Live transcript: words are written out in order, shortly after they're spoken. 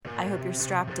I hope you're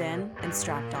strapped in and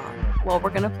strapped on. Well, we're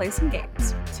going to play some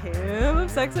games. Tim of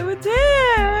Sex Ed with Tim!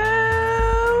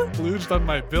 Spluged on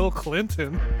my Bill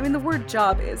Clinton. I mean, the word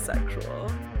job is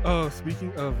sexual. Oh,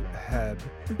 speaking of head.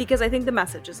 Because I think the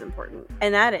message is important.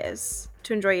 And that is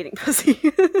to enjoy eating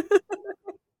pussy.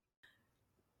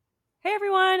 Hey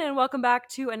everyone, and welcome back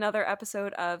to another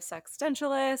episode of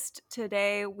Sextentialist.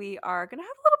 Today we are going to have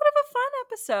a little bit of a fun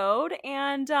episode,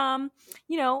 and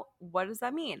what does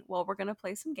that mean? Well, we're going to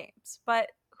play some games, but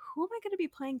who am I going to be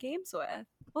playing games with?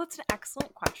 Well, it's an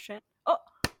excellent question.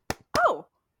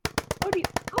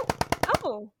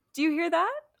 Do you hear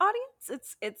that,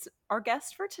 audience? It's our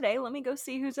guest for today. Let me go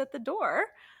see who's at the door.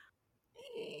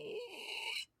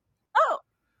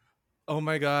 Oh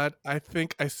my god, I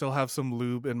think I still have some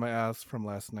lube in my ass from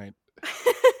last night.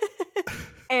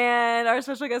 And our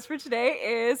special guest for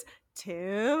today is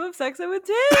Tim of Sex Ed with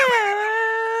Tim.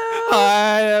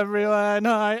 Hi everyone,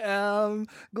 I am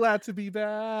glad to be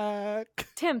back.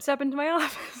 Tim, step into my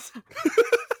office.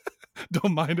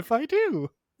 Don't mind if I do.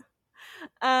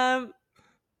 Well,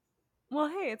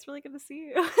 hey, it's really good to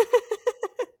see you.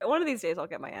 One of these days I'll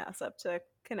get my ass up to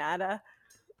Canada.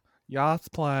 Yes,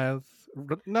 please.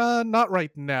 No, not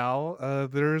right now.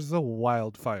 There's a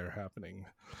wildfire happening.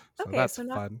 So Okay, that's so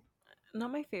fun.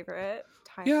 Not my favorite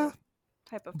type of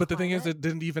But the thing is, climate. it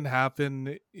didn't even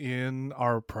happen in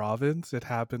our province. It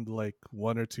happened like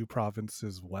one or two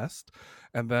provinces west.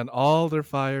 And then all their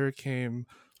fire came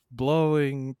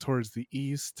blowing towards the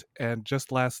east. And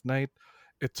just last night,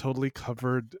 it totally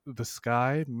covered the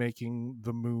sky, making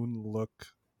the moon look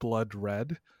blood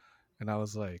red. And I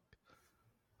was like,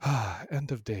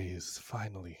 end of days.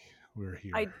 Finally, we're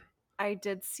here. I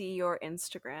did see your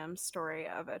Instagram story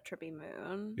of a trippy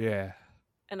moon. Yeah.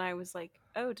 And I was like,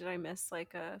 oh, did I miss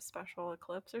like a special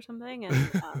eclipse or something?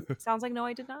 And sounds like no,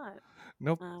 I did not.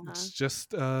 Nope. It's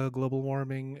just global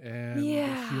warming and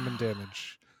human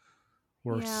damage.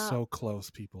 We're so close,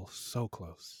 people. So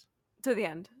close. To the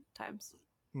end times.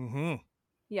 Mm-hmm.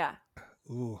 Yeah.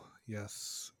 Ooh,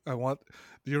 yes. Do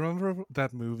you remember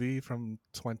that movie from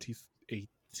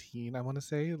 2018, I want to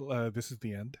say? This is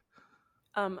the End?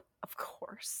 Of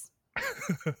course.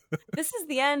 This is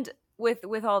the end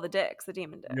with all the dicks, the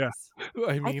demon dicks. Yeah.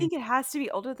 I think it has to be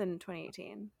older than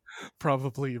 2018.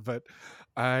 Probably, but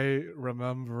I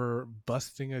remember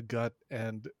busting a gut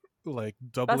and like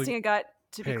doubling. Busting a gut,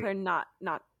 to be clear, not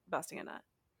busting a nut.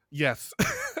 Yes.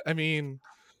 I mean,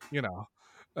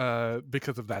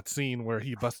 because of that scene where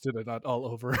he busted a nut all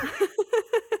over.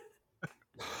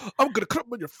 I'm gonna come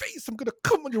on your face, I'm gonna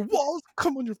come on your walls,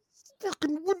 come on your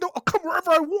fucking window, I'll come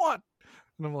wherever I want.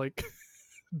 And I'm like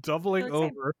doubling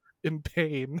over in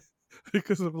pain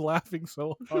because I'm laughing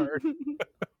so hard.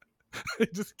 I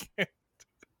just can't.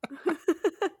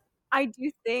 I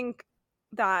do think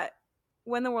that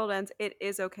when the world ends, it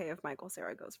is okay if Michael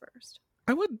Cera goes first.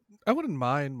 I wouldn't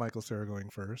mind Michael Cera going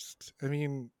first. I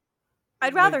mean,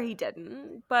 I'd rather he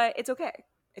didn't, but it's okay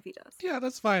if he does. Yeah,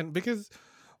 that's fine, because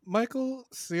Michael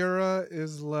Cera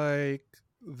is like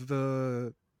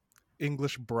the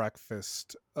English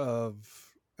breakfast of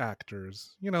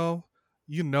actors. You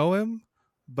know him,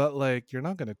 but like you're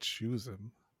not gonna choose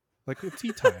him. Like it's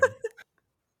tea time.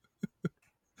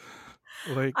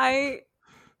 Like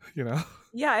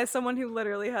Yeah, as someone who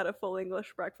literally had a full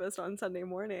English breakfast on Sunday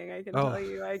morning, I can tell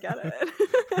you I get it.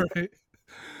 Right?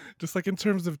 Just like in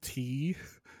terms of tea,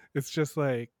 it's just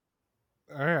like,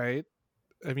 all right.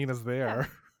 I mean, it's there. Yeah.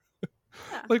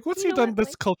 Like, what's he done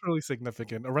that's culturally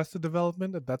significant? Arrested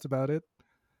Development, and that's about it.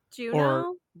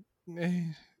 Juno?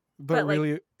 But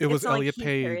really, it was Elliot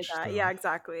Page. Yeah,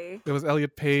 exactly. It was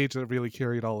Elliot Page that really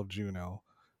carried all of Juno.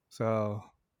 So,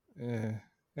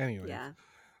 anyway.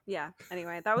 Yeah.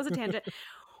 Anyway, that was a tangent.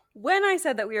 When I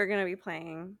said that we were going to be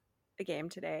playing a game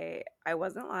today, I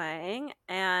wasn't lying,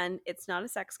 and it's not a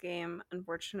sex game,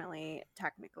 unfortunately,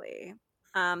 technically.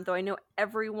 Though I know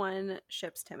everyone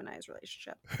ships Tim and I's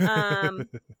relationship.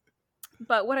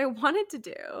 But what I wanted to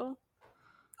do,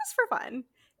 just for fun,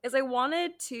 is I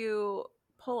wanted to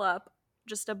pull up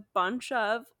just a bunch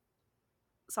of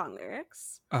song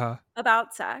lyrics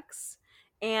about sex,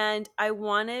 and I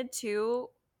wanted to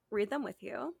read them with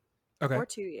you, or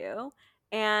to you,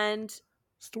 and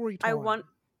story time.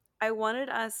 I wanted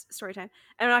us story time.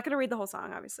 And I'm not going to read the whole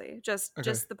song, obviously, just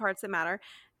the parts that matter.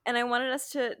 And I wanted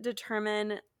us to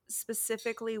determine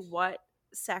specifically what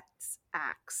sex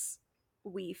acts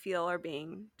we feel are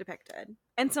being depicted.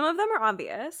 And some of them are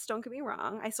obvious, don't get me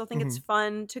wrong. I still think it's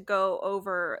fun to go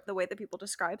over the way that people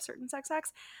describe certain sex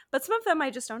acts, but some of them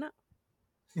I just don't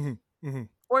know.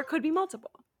 Or it could be multiple.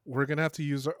 We're going to have to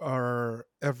use our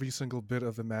every single bit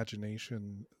of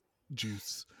imagination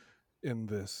juice in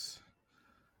this.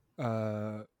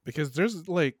 Because there's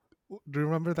like, do you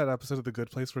remember that episode of The Good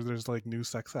Place where there's like new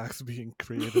sex acts being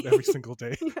created every single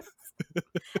day? Yes.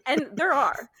 And there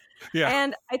are. Yeah.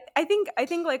 And I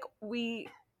think like we,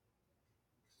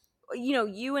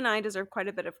 you and I deserve quite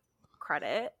a bit of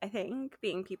credit, I think,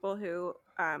 being people who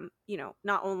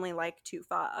not only like to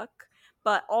fuck,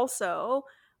 but also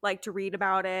like to read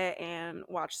about it and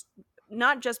watch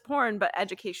not just porn but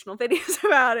educational videos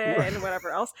about it and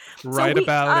whatever else. So Write we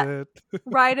about it.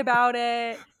 write about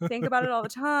it, think about it all the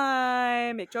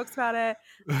time, make jokes about it,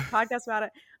 podcast about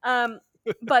it.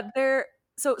 But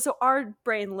so our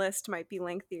brain list might be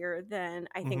lengthier than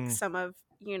I think Mhm, some of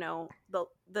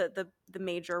the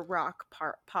major rock,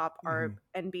 pop, mhm.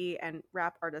 R&B and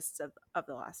rap artists of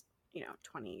the last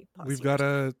 20 plus We've got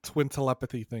years. a twin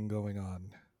telepathy thing going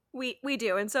on. We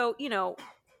do, and so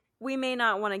we may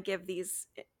not want to give these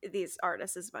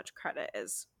artists as much credit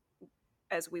as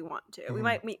we want to. We Mhm.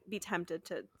 might be tempted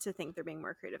to think they're being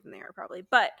more creative than they are, probably.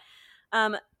 But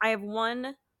I have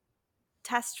one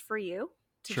test for you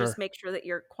to just Sure. make sure that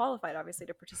you're qualified, obviously,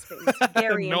 to participate in this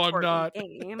very No, I'm important not.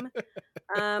 game.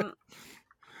 Um,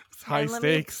 It's high and let me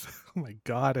stakes. Oh my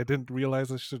god, I didn't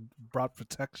realize I should brought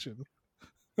protection.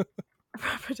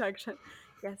 protection.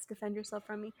 Yes, defend yourself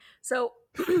from me. So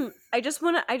I just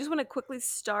want to quickly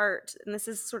start, and this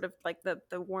is sort of like the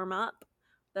warm up,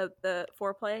 the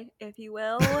foreplay, if you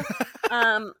will.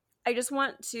 I just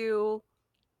want to.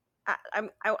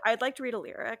 I'd like to read a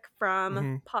lyric from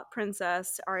Mhm. Pop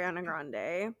Princess Ariana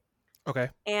Grande, Okay.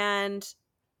 and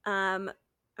I'm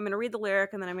going to read the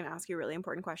lyric, and then I'm going to ask you a really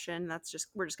important question.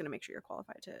 We're just going to make sure you're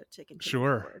qualified to continue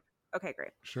Sure. forward. Okay,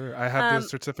 great. Sure. I have the Um,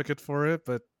 certificate for it,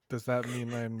 but does that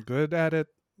mean I'm good at it?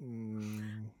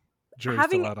 Mm, jury's still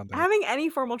having out on that. having any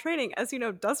formal training, as you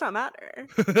know, does not matter.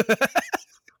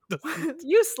 Doesn't.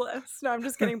 Useless. No, I'm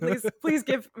just kidding. Please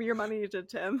give your money to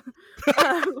Tim.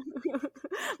 Um,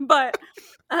 but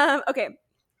okay.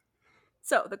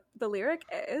 So the lyric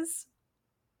is,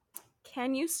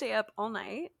 "Can you stay up all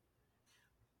night?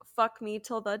 Fuck me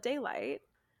till the daylight.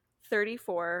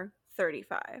 34,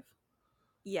 35.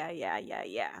 Yeah, yeah, yeah,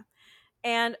 yeah."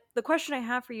 And the question I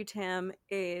have for you, Tim,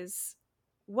 is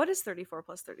what is 34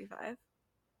 plus 35?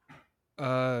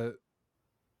 uh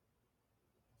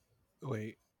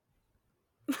Wait.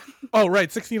 Oh,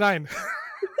 right, 69.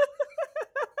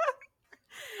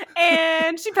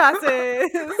 And she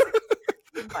passes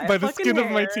by a By the fucking skin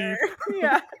of my hair. teeth.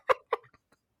 Yeah.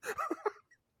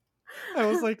 I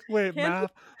was like, wait, Can't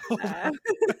math. Hold math.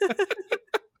 on.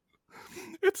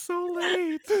 It's so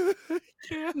late. I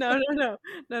can't. No.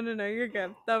 You're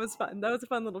good. That was fun. That was a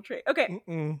fun little treat. Okay.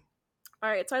 Mm-mm. All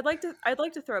right. So I'd like to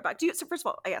throw it back. So first of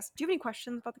all, I guess, do you have any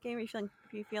questions about the game?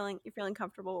 You're feeling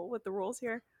comfortable with the rules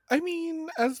here? I mean,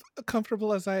 as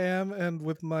comfortable as I am, and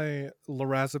with my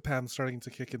lorazepam starting to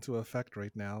kick into effect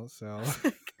right now, so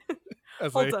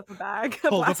as Holds I up a bag, a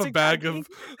hold up a plastic bag baggie.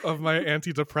 of my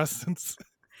antidepressants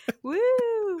Woo!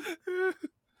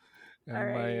 All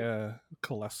and my right.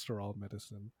 cholesterol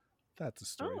medicine. That's a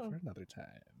story Oh, for another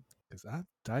time because I'm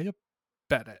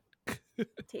diabetic.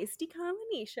 tasty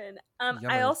combination.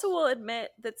 I also Yummers. will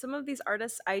admit that some of these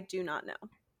artists I do not know.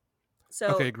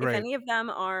 So Okay, if great. any of them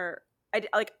are,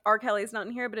 like R. Kelly's not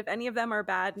in here, but if any of them are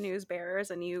bad news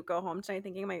bearers and you go home tonight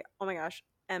thinking, oh my gosh,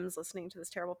 M's listening to this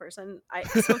terrible person, I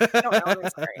don't know. I'm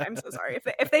sorry. I'm so sorry.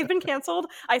 If they've been canceled,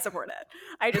 I support it.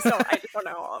 I just don't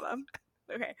know all of them.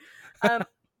 Okay.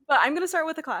 But I'm gonna start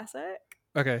with a classic.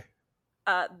 Okay.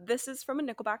 This is from a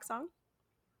Nickelback song.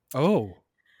 Oh,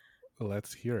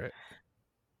 let's hear it.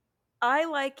 I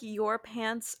like your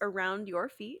pants around your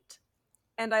feet,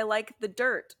 and I like the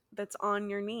dirt that's on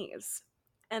your knees,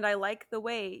 and I like the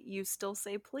way you still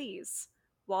say please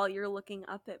while you're looking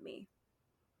up at me.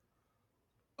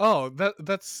 Oh,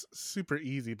 that's super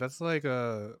easy. That's like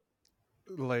a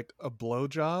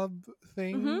blowjob Mm-hmm.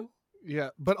 thing. Yeah,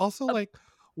 but also like,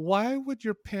 why would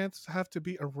your pants have to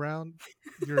be around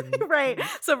your? Right.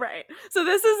 So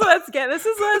this is let's get this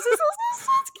is let's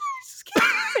just keep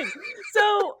moving.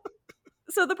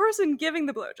 So the person giving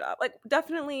the blowjob, like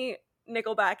definitely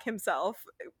Nickelback himself,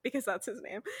 because that's his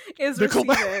name, is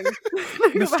Nickelback,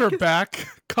 receiving Mr. Nickelback is, Back,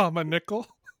 comma Nickel.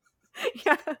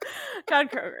 yeah, Todd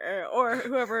Kroger or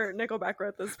whoever Nickelback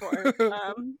wrote this for.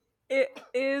 It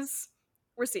is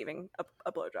receiving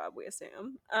a blowjob, we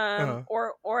assume, uh,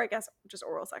 or I guess just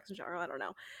oral sex in general. I don't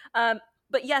know.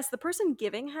 But yes, the person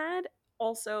giving head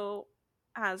also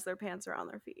has their pants around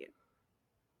their feet.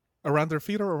 around their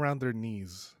feet or around their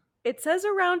knees. It says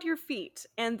around your feet,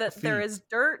 and that there Feet. is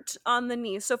dirt on the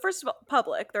knees. So first of all,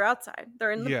 public. They're outside.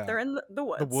 They're in the Yeah, they're in the the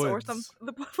woods or woods.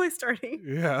 the place dirty.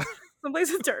 Yeah.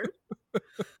 Someplace with dirt.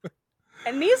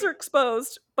 And knees are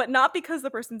exposed, but not because the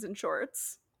person's in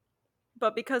shorts,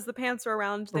 but because the pants are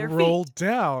around their Roll feet.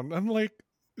 down. I'm like,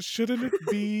 shouldn't it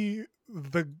be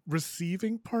the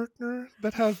receiving partner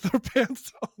that has their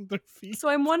pants on their feet? So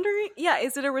I'm wondering, yeah,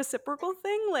 is it a reciprocal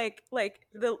thing? Like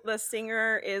the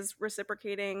singer is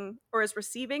reciprocating or is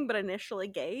receiving but initially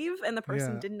gave and the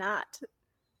person Yeah. did not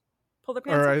pull their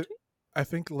pants Or up I, between? I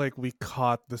think like we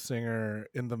caught the singer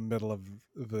in the middle of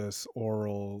this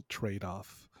oral trade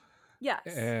off Yes.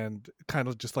 and kind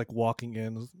of just like walking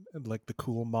in like the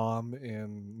cool mom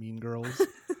in Mean Girls.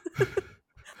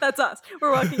 That's us.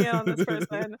 We're walking in on this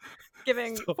person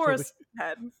giving Totally. Forrest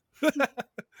head.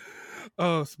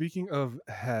 Oh, speaking of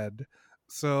head,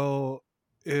 so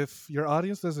if your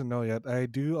audience doesn't know yet, I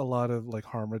do a lot of like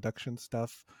harm reduction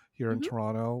stuff here in Hmm.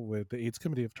 Toronto with the AIDS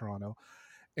Committee of Toronto.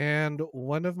 And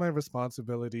one of my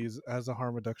responsibilities as a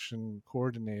harm reduction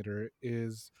coordinator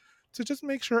is to just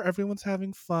make sure everyone's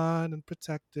having fun and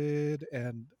protected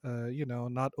and,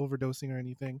 not overdosing or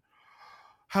anything.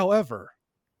 However,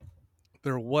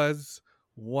 there was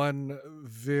one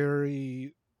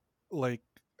very, like,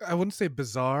 I wouldn't say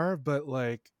bizarre, but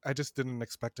like, I just didn't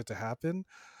expect it to happen.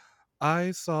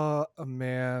 I saw a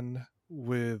man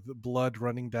with blood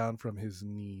running down from his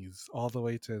knees all the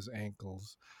way to his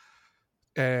ankles,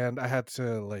 and I had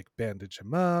to like bandage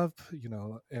him up,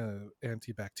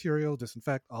 antibacterial,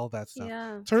 disinfect, all that stuff.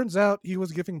 Yeah. Turns out he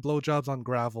was giving blowjobs on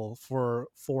gravel for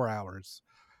 4 hours.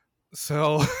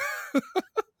 So,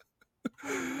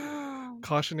 Oh no.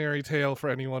 cautionary tale for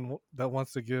anyone that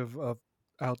wants to give a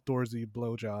outdoorsy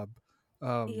blowjob.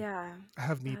 Um, Yeah.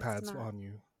 have knee That's pads not. on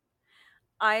you.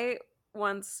 I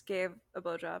once gave a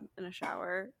blowjob in a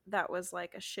shower that was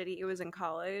like a shitty, it was in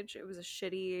college. It was a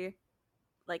shitty,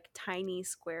 like tiny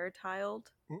square tiled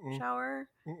Mm-mm, shower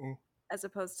mm-mm, as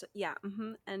opposed to, yeah.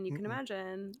 And you can mm-mm.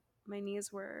 imagine my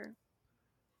knees were,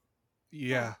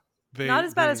 yeah, Yeah, not they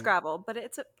as bad as they gravel, but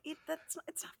it's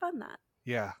not fun that.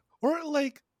 yeah, or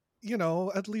like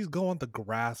at least go on the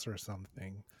grass or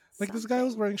something. Like this guy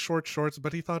was Something. wearing short shorts,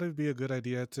 but he thought it'd be a good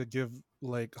idea to give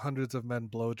like hundreds of men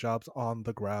blowjobs on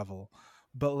the gravel.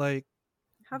 But like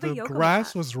Have a the yoga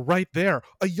grass mat. was right there,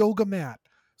 a yoga mat,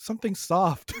 something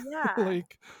soft. Yeah.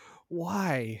 Like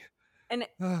why? And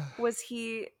was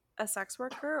he a sex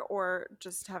worker or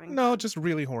just having No, fun? just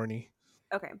really horny.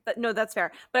 Okay, but no, that's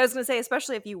fair. But I was gonna say,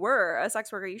 especially if you were a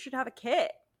sex worker, you should have a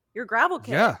kit. Your gravel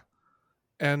kit. Yeah,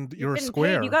 and You're you're getting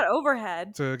paid. You square got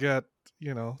overhead. to get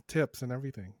tips and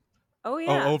everything. Oh Oh,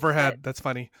 yeah, but overhead. That's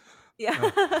funny.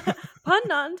 yeah, Uh. pun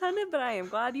not intended. But I am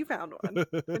glad you found one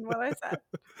in what I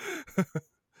said.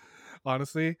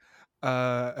 Honestly,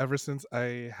 ever since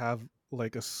I have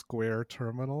like a square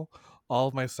terminal, all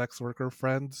of my sex worker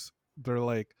friends, they're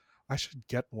like, I should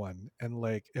get one. And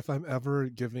like, if I'm ever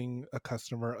giving a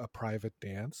customer a private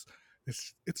dance,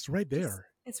 it's right Just there.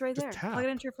 it's right Just there. Plug it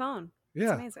tap. into your phone. It's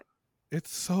Yeah, amazing.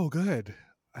 it's so good.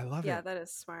 I love Yeah, it. that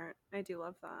is smart. I do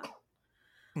love that.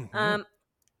 Hmm. Um,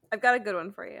 I've got a good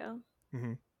one for you.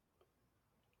 Hmm.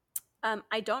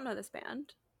 I don't know this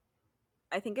band.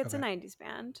 I think it's a Okay. '90s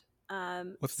band.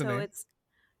 What's the So name?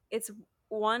 it's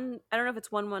one. I don't know if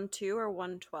it's 112 or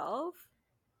 112.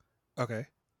 Okay.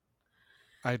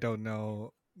 I don't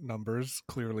know numbers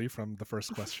clearly from the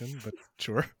first question, but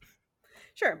sure.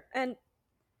 Sure, and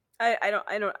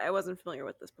I wasn't familiar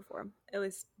with this before, at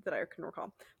least that I can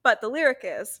recall. But the lyric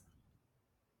is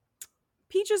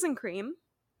peaches and cream.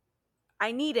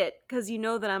 I need it because you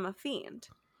know that I'm a fiend.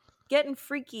 Getting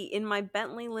freaky in my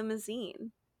Bentley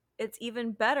limousine. It's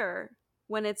even better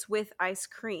when it's with ice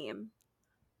cream.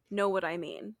 Know what I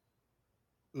mean?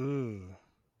 Ooh.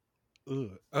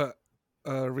 Ooh.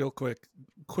 Real quick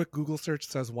Google search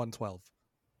says 112.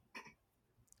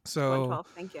 So, 112.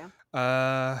 Thank you.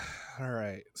 all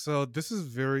right. So this is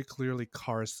very clearly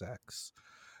car sex,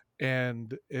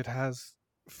 and it has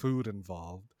food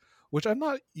involved, which I'm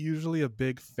not usually a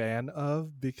big fan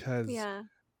of because Yeah.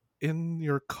 in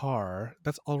your car,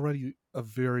 that's already a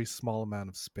very small amount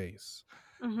of space.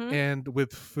 Mm-hmm. And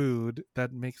with food,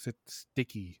 that makes it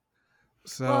sticky.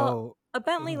 Well, So, a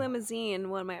Bentley ugh. limousine,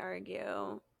 one might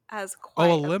argue, has Oh, a quite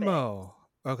a bit. limo.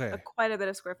 Okay. Quite a bit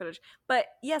of square footage. But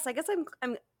yes, I guess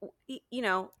I'm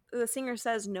the singer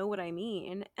says know what I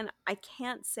mean, and I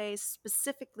can't say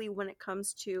specifically when it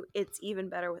comes to it's even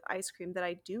better with ice cream that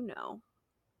I do know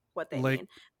what they Like, mean.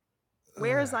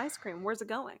 Where is uh, the ice cream? Where's it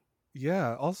going?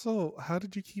 yeah. Also, how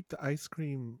did you keep the ice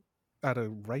cream at a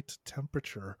right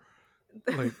temperature?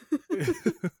 Like,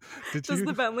 did Does the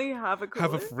you Bentley have a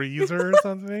have a cooler? freezer or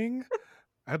something?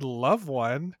 I'd love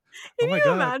one. Oh Can my you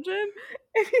god. imagine?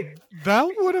 That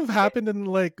would have happened in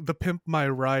like the Pimp My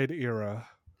Ride era.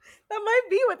 That might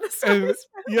be what the song And is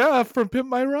from. yeah, from Pimp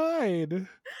My Ride.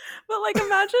 But like,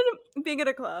 imagine being at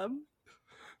a club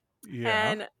Yeah.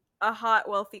 and a hot,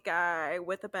 wealthy guy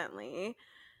with a Bentley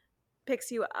picks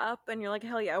you up and you're like,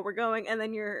 hell yeah, we're going. And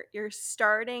then you're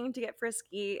starting to get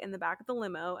frisky in the back of the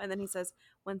limo, and then he says,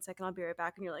 1 second, I'll be right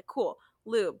back. And you're like, cool.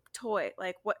 Lube, toy,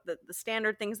 like what the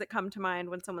standard things that come to mind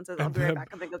when someone says, I'll And be right then back,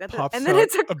 and then go get this. And pops then out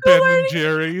it's a a Ben cooler, and and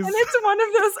Jerry's. it's one of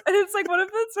those, and it's like one of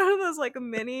those like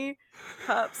mini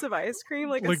cups of ice cream,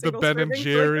 like a Like the single Ben and serving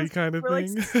for like Jerry this, kind of for like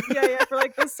thing. yeah, for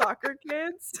like the soccer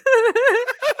kids.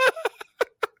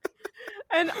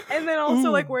 And then also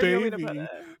Ooh, like, where do you want me to put baby.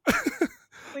 it?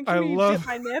 Like, I can you love dip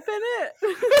my nip in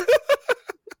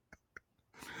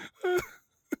it?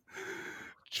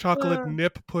 chocolate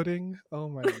nip pudding. Oh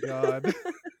my god.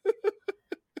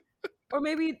 Or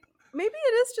maybe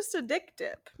it is just a dick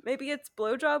dip. Maybe it's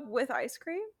blowjob with ice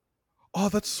cream. Oh,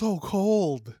 that's so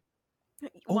cold. Oh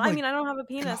Well, I my mean, I don't have a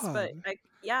penis, god. but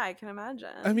I can imagine.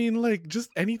 I mean, like, just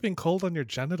anything cold on your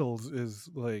genitals is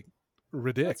like That's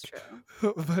ridiculous.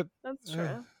 true. But That's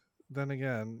true. then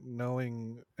again,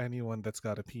 knowing anyone that's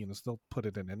got a penis, they'll put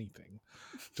it in anything.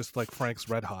 Just like Frank's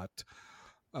Red Hot.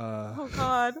 Oh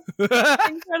God.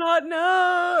 Frank's Red Hot,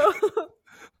 no.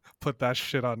 Put that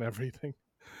shit on everything.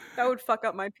 That would fuck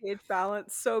up my pH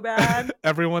balance so bad.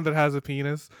 Everyone that has a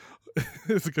penis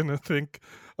is gonna think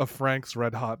of Frank's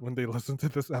Red Hot when they listen to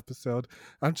this episode.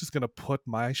 I'm just gonna put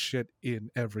my shit in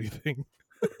everything.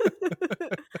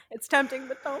 It's tempting,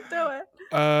 but don't do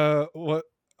it. What?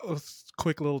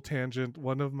 Quick little tangent.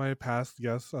 One of my past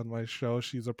guests on my show,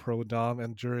 she's a pro dom,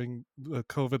 and during the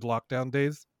COVID lockdown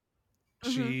days,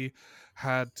 she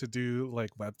had to do like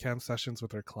webcam sessions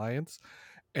with her clients,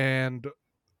 and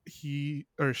she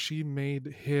made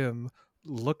him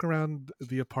look around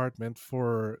the apartment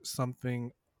for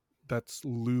something that's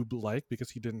lube like,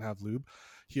 because he didn't have lube.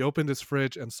 He opened his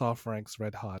fridge and saw Frank's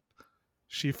Red Hot.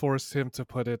 She forced him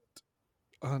to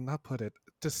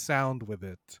to sound with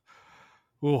it.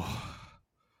 Oh,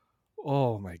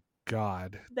 oh my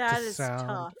god. That to is sound.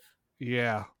 tough.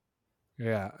 Yeah.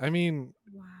 I mean,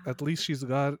 Wow. at least she's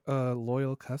got a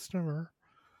loyal customer.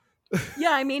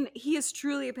 Yeah, I mean, he is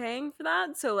truly paying for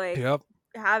that, so like, Yep.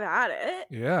 have at it.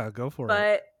 Yeah, go for it.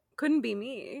 But couldn't be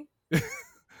me.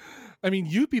 I mean,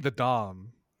 you'd be the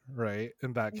dom, right?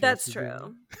 In that case. That's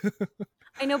true.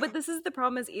 I know, but this is the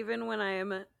problem, is even when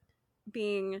I'm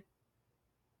being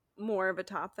more of a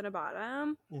top than a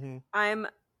bottom, I'm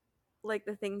like,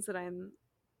 the things that I'm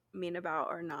mean about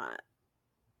are not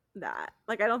that.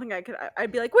 Like, I don't think I could.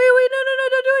 I'd be like, wait, no,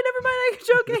 don't do it. Never mind. I'm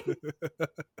joking.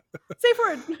 Safe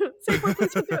word. Safe word.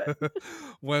 Please don't do it.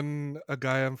 When a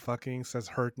guy I'm fucking says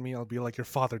hurt me, I'll be like, your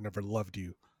father never loved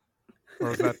you.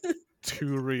 Or is that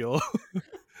too real?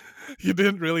 You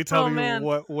didn't really tell me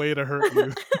what way to hurt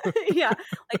you. Yeah.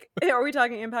 Like, are we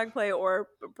talking impact play or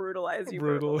brutalize you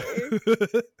brutally?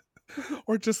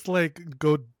 Or just like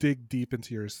go dig deep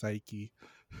into your psyche.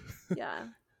 Yeah.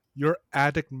 Your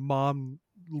addict mom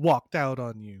walked out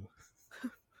on you.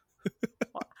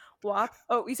 Wop?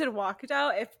 Oh, you said walked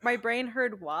out? If my brain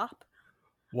heard wop.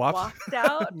 Wop? Walked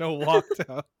out? No, walked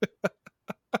out.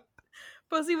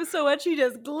 Pussy was so wet, she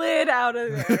just glid out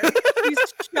of there. She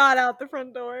shot out the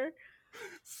front door.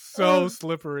 So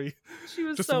slippery. She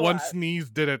was just so one wet. Sneeze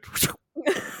did it.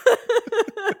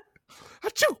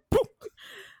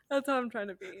 That's how I'm trying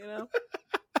to be, you know?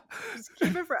 Just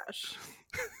keep it fresh.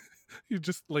 You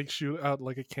just like shoot out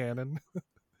like a cannon.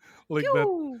 Like Pew!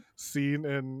 that scene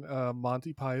in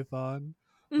Monty Python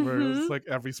where it's like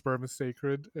every sperm is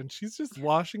sacred, and she's just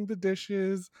washing the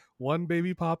dishes, one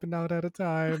baby popping out at a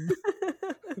time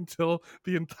until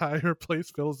the entire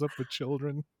place fills up with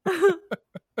children.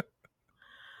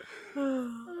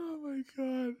 Oh my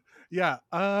god. Yeah,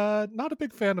 not a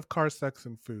big fan of car sex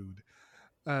and food.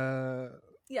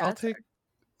 Yeah,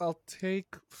 I'll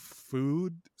take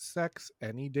food sex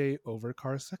any day over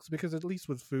car sex, because at least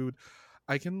with food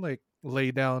I can like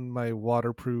lay down my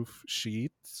waterproof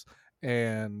sheets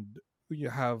and you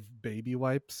have baby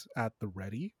wipes at the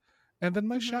ready, and then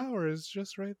my shower is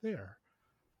just right there.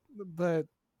 But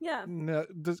yeah, no,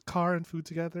 the car and food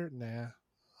together, nah,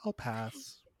 I'll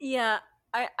pass. Yeah,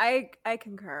 I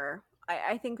concur.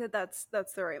 I think that's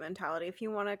the right mentality. If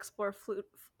you want to explore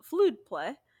food play,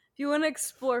 if you want to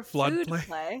explore food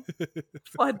play,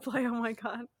 flood play. Oh my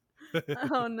god.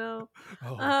 Oh no.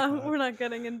 We're not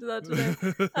getting into that today.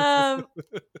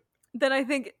 Then I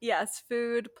think, yes,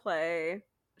 food play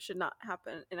should not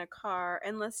happen in a car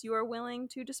unless you are willing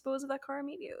to dispose of that car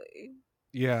immediately.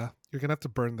 Yeah, you're gonna have to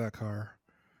burn that car.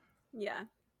 Yeah.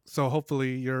 So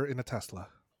hopefully you're in a Tesla.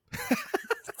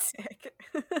 Sick.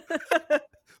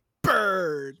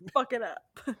 Burn. Fuck it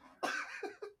up.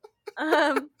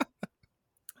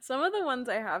 Some of the ones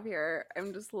I have here,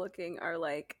 I'm just looking, are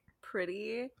like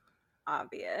pretty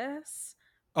obvious.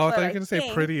 Oh, I thought But you were I gonna say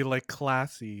think pretty, like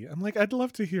classy. I'm like, I'd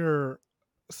love to hear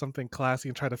something classy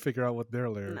and try to figure out what their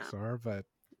no, lyrics are, but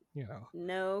you know,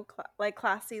 no, like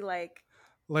classy, like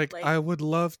like I would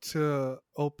love to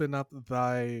open up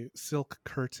thy silk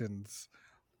curtains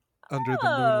under the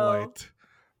oh, moonlight,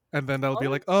 and then they'll be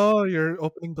all of like, "Oh, you're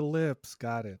opening the lips.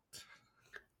 Got it.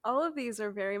 all of these are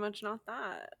very much not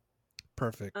that.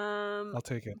 Perfect. Um, I'll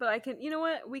take it." but I can, you know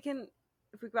what? We can,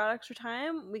 if we've got extra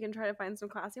time, we can try to find some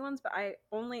classy ones. But I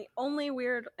only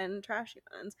weird and trashy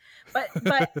ones. But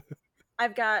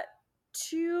I've got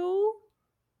two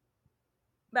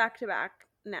back to back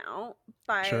now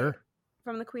by Sure.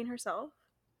 from the Queen herself,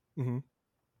 Hmm.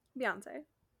 Beyonce.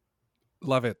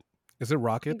 Love it. Is it Queen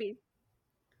Rocket? Bee.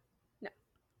 No,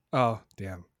 Oh,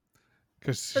 damn.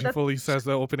 Because but she that's fully says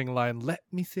the opening line, "Let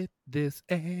me sit this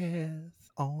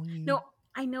ass on you." no.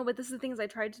 I know, but this is the things I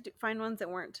tried to find ones that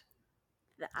weren't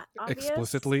that obvious,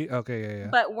 Explicitly? Okay, yeah, yeah.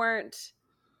 but weren't.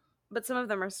 But some of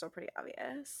them are still pretty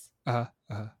obvious. Uh-huh,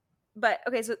 uh-huh. But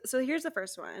okay, so here's the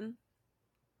first one.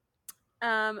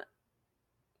 Um,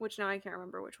 which now I can't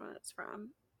remember which one it's from.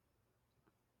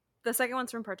 The second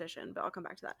one's from Partition, but I'll come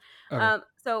back to that. Okay.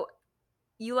 So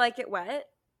you like it wet,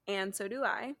 and so do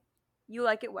I. You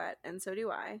like it wet, and so do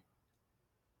I.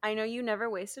 I know you never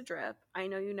waste a drip. I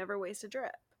know you never waste a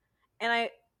drip. And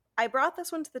I brought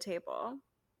this one to the table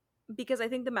because I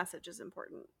think the message is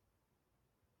important.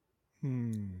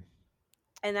 Hmm.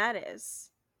 And that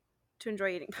is to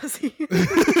enjoy eating pussy.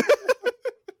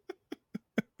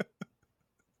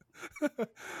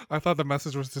 I thought the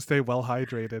message was to stay well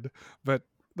hydrated, but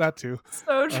that too.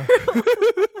 So Uh, true.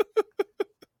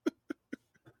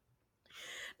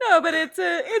 No, but it's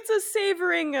a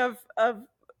savoring of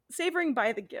savoring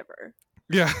by the giver.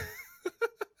 yeah.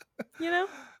 You know?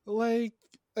 Like,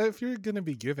 if you're gonna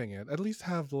be giving it, at least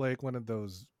have like one of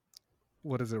those,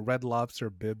 what is it, Red Lobster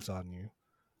bibs on you.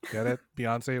 Get it?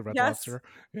 Beyonce, Red Yes. Lobster.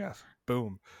 Yes.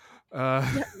 Boom. Uh,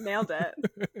 Yeah, nailed it.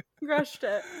 Crushed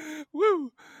it.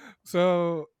 woo.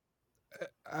 So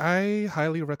I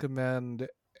highly recommend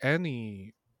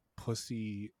any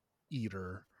pussy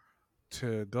eater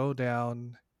to go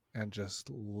down and just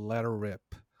let her rip.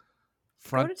 Go to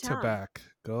Front to town. back.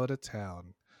 Go to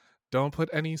town. Don't put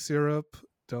any syrup.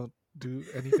 Don't do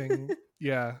anything.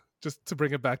 Yeah, just to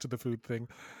bring it back to the food thing.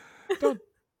 Don't.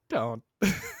 Don't.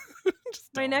 Just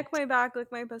My don't. neck, my back, lick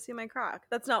my pussy, my crack.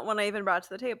 That's not one I even brought to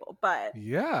the table, but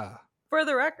Yeah. for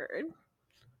the record,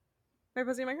 my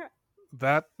pussy, my crack.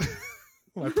 That.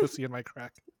 My pussy and my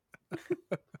crack.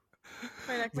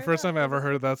 My neck, The my first back, time I my ever pussy,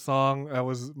 my heard crack. that song, I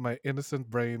was my innocent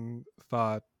brain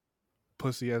thought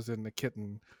pussy as in a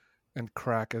kitten and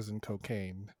crack as in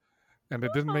cocaine, and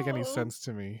it didn't make any Oh. sense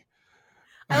to me.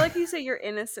 I like you say your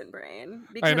innocent brain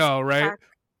I because know, right? crack,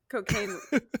 cocaine,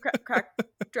 crack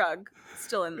drug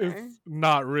still in there. It's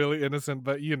not really innocent,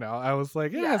 but I was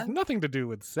like, it has Yeah. nothing to do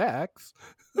with sex.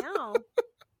 Meow.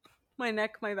 My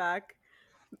neck, my back.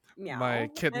 My Meow.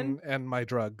 And kitten and my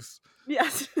drugs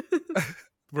yes.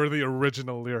 were the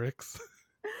original lyrics.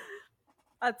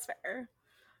 That's fair.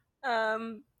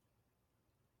 Um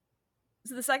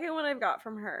so the second one I've got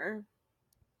from her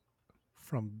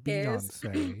From is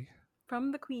Beyonce.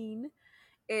 from the Queen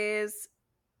is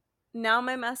now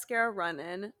my mascara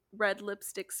running, red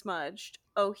lipstick smudged.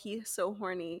 Oh, he's so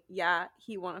horny. Yeah,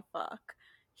 he wanna fuck.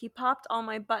 He popped all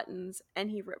my buttons and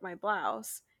he ripped my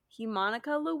blouse. He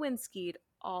Monica Lewinsky'd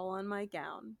all on my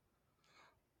gown.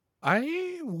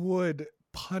 I would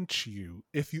punch you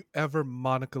if you ever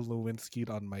Monica Lewinsky'd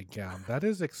on my gown. That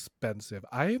is expensive.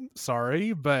 I'm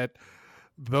sorry, but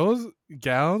those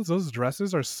gowns, those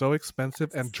dresses are so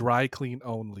expensive and Yes. dry clean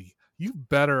only. You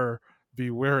better be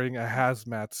wearing a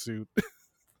hazmat suit.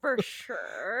 For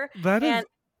sure. That is And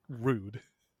rude.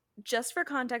 just for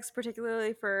context,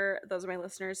 particularly for those of my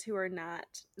listeners who are not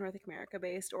North America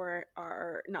based or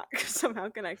are not somehow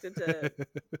connected to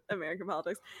American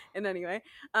politics in any way,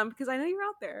 because I know you're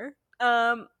out there.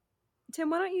 Tim,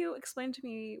 why don't you explain to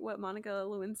me what Monica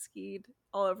Lewinsky'd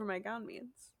all over my gown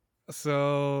means?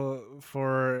 So,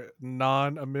 for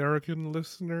non-American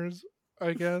listeners,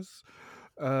 I guess,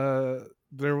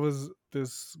 there was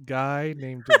this guy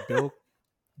named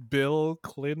Bill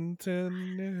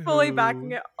Clinton Fully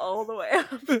backing who it all the way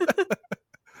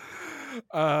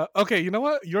up. okay, you know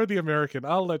what? You're the American.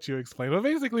 I'll let you explain. But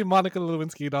basically, Monica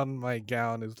Lewinsky on my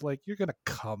gown is like, you're gonna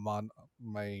come on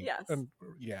my Yes. and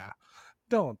yeah.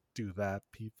 Don't do that,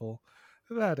 people.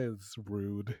 That is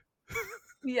rude.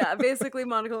 Yeah, basically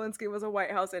Monica Lewinsky was a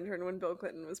White House intern when Bill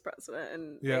Clinton was president,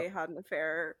 and Yeah, they had an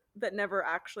affair that never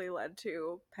actually led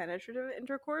to penetrative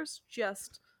intercourse,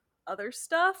 just other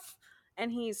stuff.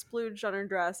 And he splooged on her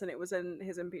dress, and it was in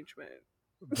his impeachment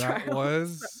that trial. So,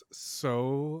 was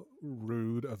so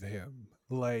rude of him.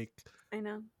 Like, I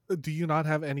know. do you not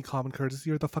have any common courtesy?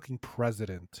 You're the fucking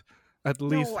president. At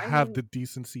least No, I have mean, the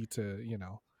decency to,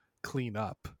 clean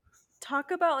up. talk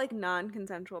about like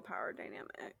non-consensual power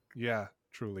dynamic. Yeah,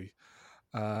 truly.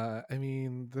 I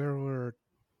mean, there were.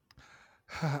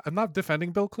 I'm not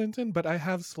defending Bill Clinton, but I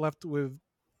have slept with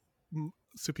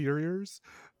superiors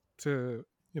to,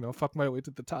 fuck my way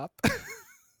to the top.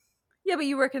 Yeah, but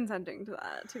you were consenting to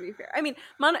that, to be fair. I mean,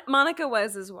 Monica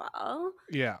was as well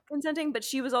Yeah. consenting, but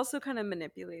she was also kind of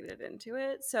manipulated into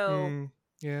it. So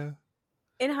Yeah.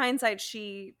 in hindsight,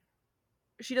 she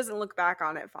doesn't look back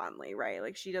on it fondly, right?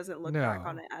 Like she doesn't look back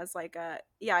on No. it as like a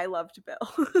yeah, I loved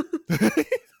Bill.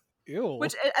 Ew.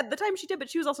 Which at the time she did, but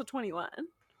she was also 21.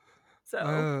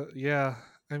 So, Yeah.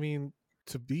 I mean,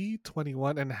 to be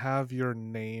 21 and have your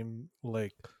name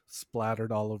like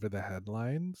splattered all over the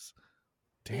headlines,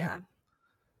 yeah. damn.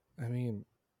 I mean,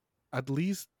 at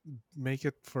least make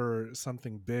it for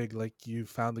something big, like you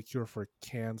found the cure for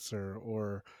cancer,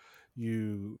 or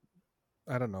you,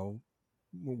 I don't know,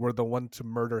 were the one to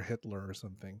murder Hitler or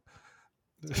something.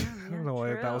 Damn, I yeah, don't know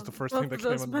why that was true. the first thing Both that of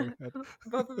came those into my head.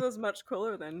 both of those much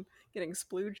cooler than getting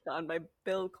splooged on by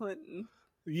Bill Clinton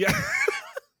Yeah.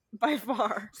 by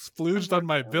far. Splooged on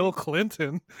my Bill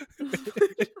Unfortunately. Clinton.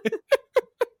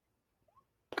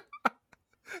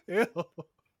 Ew.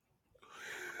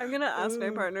 I'm gonna ask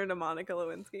my partner to Monica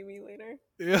Lewinsky me later.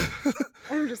 Yeah.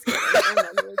 I'm just kidding. I'm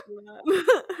not gonna do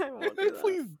that. I won't do that.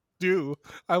 Please do.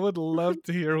 I would love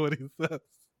to hear what he says.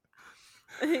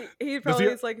 He Does probably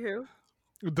is like who?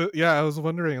 Yeah, I was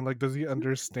wondering, like, does he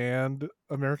understand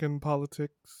American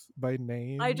politics by I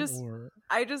name, just or?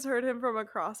 I just heard him from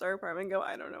across our apartment go,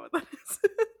 I don't know what that is.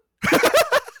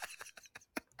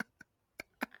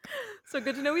 So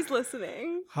good to know he's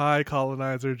listening. Hi,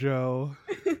 colonizer Joe.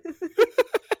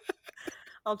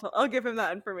 I'll give him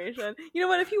that information. You know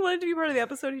what? If he wanted to be part of the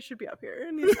episode, he should be up here,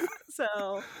 and he's not.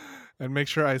 So, And make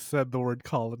sure I said the word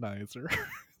colonizer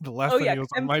the last oh time yeah, he was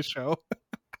on my show.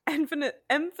 infinite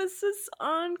emphasis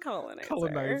on colonizer.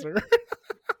 Colonizer.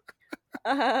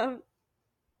 Okay.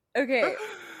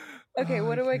 Okay. Oh,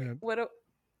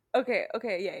 Okay.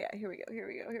 Okay. Yeah. Here we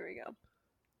go.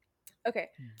 Okay.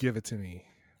 give it to me.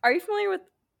 Are you familiar with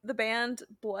the band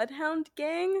Bloodhound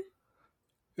Gang?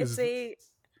 It's a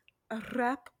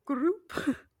rap group.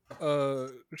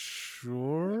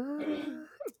 Sure.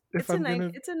 It's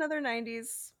another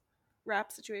 90s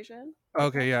rap situation.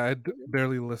 Okay, yeah, I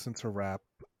barely listened to rap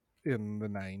in the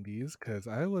 90s because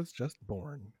I was just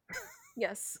born.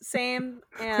 Yes, same.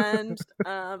 And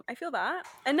I feel that.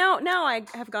 And now I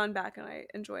have gone back and I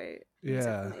enjoy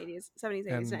music from the 80s, 70s,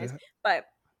 80s, 90s. But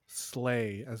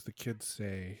slay, as the kids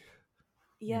say.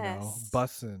 yes.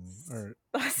 Bussin' or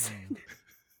bussin'.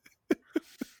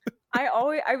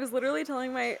 I was literally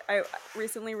telling I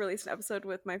recently released an episode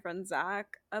with my friend Zach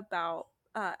about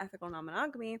ethical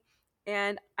non-monogamy,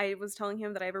 and I was telling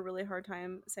him that I have a really hard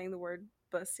time saying the word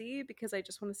bussy because I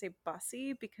just want to say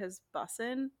bussy because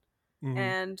bussin'.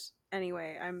 And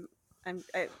anyway, I'm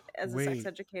as a sex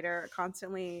educator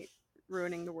constantly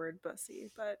ruining the word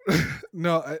bussy, but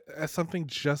no, something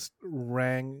just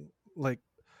rang like,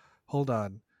 hold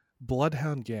on,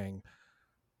 Bloodhound Gang.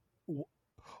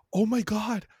 Oh my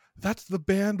god, that's the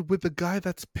band with the guy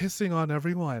that's pissing on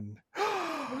everyone.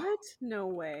 What? No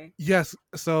way. Yes,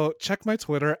 so check my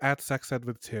Twitter at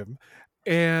SexEdWithTim,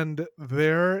 and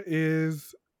there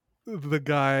is the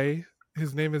guy.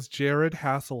 His name is Jared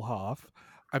Hasselhoff.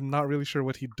 I'm not really sure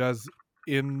what he does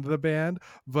in the band,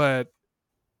 but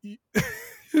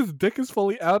his dick is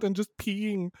fully out and just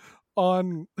peeing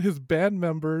on his band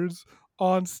members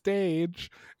on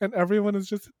stage, and everyone is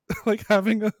just like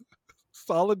having a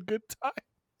solid good time.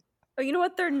 Oh, you know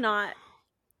what? They're not.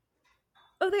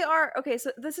 Oh, they are. Okay,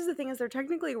 so this is the thing: is they're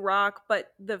technically rock,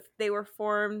 but they were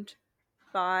formed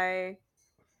by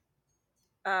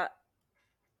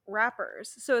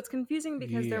rappers. So it's confusing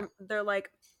because they're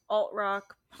like alt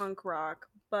rock, punk rock,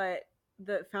 but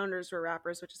the founders were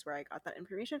rappers, which is where I got that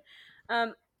information.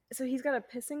 So he's got a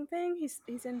pissing thing. He's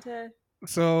into.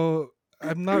 So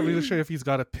I'm not really sure if he's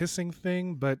got a pissing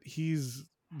thing, but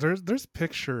there's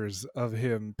pictures of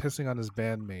him pissing on his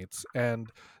bandmates,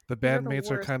 and the bandmates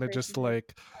are kind of just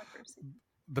like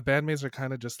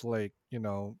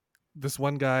this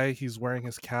one guy, he's wearing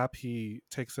his cap, he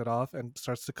takes it off and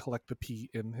starts to collect the pee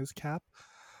in his cap,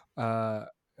 and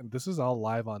this is all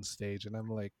live on stage, and I'm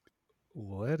like,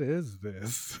 What is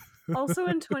this? Also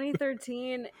in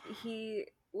 2013, he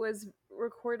was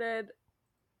recorded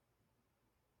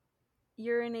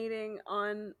urinating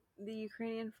on the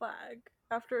Ukrainian flag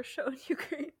after a show in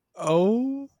Ukraine.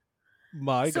 Oh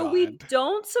my So we god.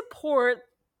 don't support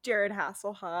Jared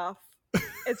Hasselhoff,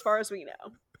 as far as we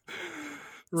know.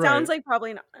 Right. Sounds like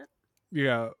probably not.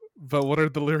 Yeah. But what are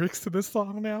the lyrics to this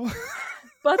song now?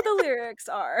 But the lyrics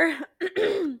are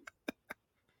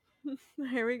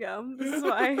here we go. This is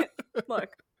why look,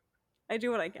 I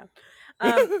do what I can.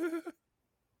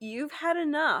 You've had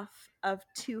enough of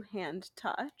two-hand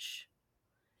touch.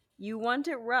 You want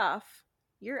it rough,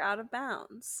 you're out of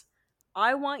bounds.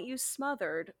 I want you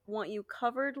smothered, want you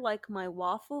covered like my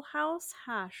Waffle House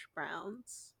hash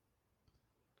browns.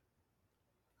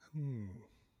 Hmm.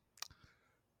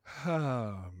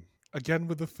 Again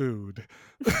with the food.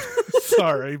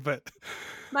 Sorry, but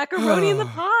Macaroni in the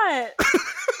pot.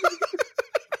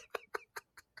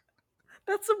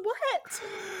 That's what?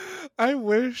 I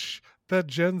wish that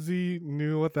Gen Z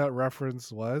knew what that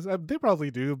reference was. They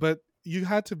probably do, but you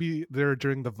had to be there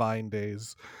during the Vine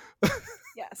days.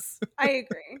 Yes, I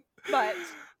agree. But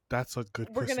That's what good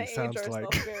we're pussy gonna age sounds like.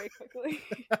 ourselves very quickly.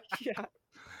 Yeah.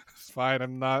 It's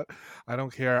fine. I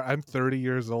don't care. I'm 30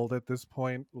 years old at this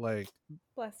point. Like,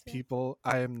 Bless you. people,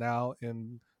 I am now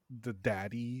in the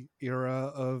daddy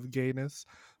era of gayness.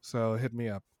 So hit me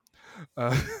up.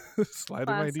 Uh, slide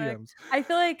in my Classic. DMs. I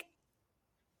feel like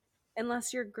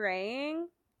unless you're graying,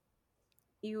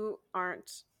 you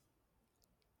aren't.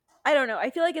 I don't know. I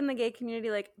feel like in the gay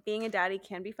community, like being a daddy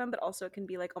can be fun, but also it can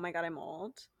be like, oh my god, I'm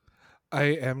old. I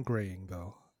am graying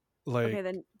though. Okay,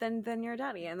 Like, then you're a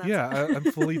daddy, and that's yeah, I'm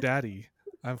fully daddy.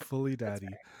 I'm fully that's daddy.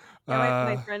 fair. Yeah,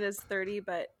 my Uh, friend is 30,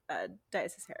 but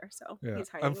dyes his hair, so yeah, he's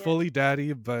I'm hiding it. fully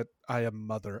daddy, but I am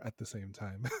mother at the same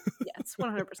time. Yes,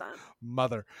 100%.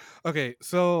 Mother. Okay,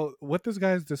 so what this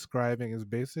guy's describing is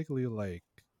basically like,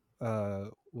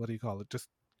 what do you call it? Just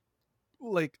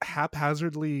like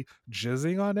haphazardly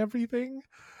jizzing on everything.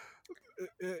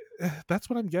 That's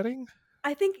what I'm getting.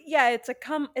 I think yeah, it's a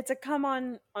come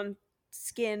on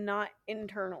skin, not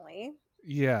internally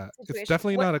Yeah, it's situation.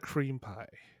 definitely What not a cream pie.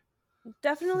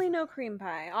 definitely no cream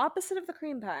pie. Opposite of the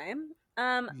cream pie.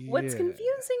 What's Yeah.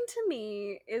 confusing to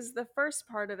me is the first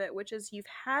part of it, which is you've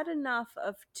had enough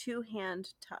of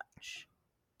two-hand touch.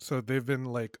 So they've been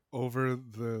like over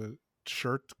the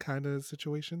shirt kind of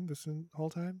situation this whole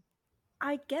time.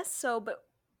 I guess so, but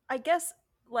I guess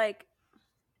like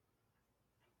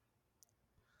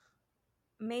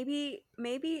maybe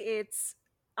it's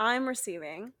I'm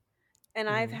receiving and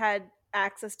I've Mm-hmm. had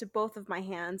access to both of my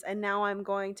hands and now I'm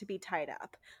going to be tied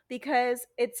up because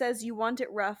it says you want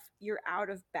it rough, you're out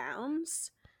of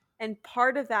bounds. And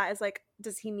part of that is like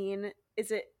does he mean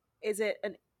is it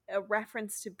a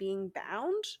reference to being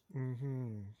bound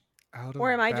Mm-hmm. Out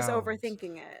or am of I just bounds.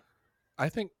 overthinking it? I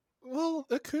think. Well,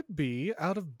 it could be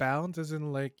out of bounds, as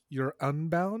in like you're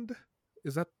unbound.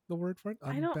 Is that the word for it?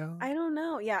 I don't Unbound. I don't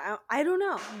know. Yeah, I don't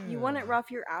know. You want it Yeah. rough,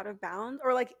 you're out of bounds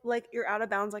or like you're out of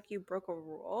bounds like you broke a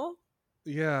rule.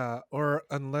 Yeah. Or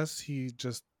unless he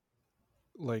just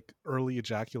like early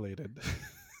ejaculated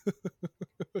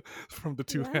from the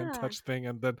two hand Yeah. touch thing,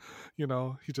 and then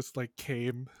he just like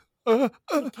came.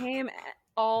 He came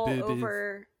all Babies.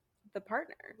 over the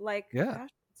partner like Yeah.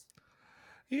 Kardashians.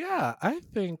 Yeah. I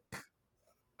think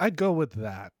I'd go with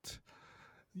that.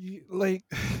 Like,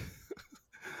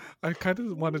 I kind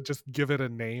of want to just give it a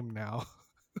name now.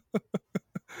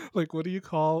 Like, what do you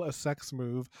call a sex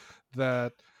move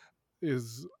that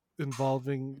is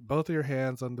involving both your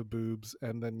hands on the boobs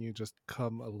and then you just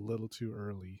come a little too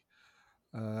early?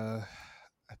 Uh,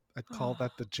 I'd call Oh,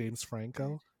 that the James God.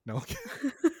 Franco. No.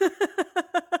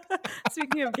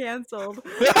 Speaking of canceled,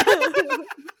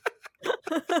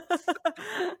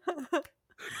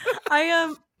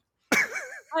 I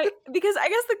I because I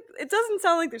guess it doesn't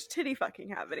sound like there's titty fucking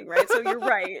happening, right? So you're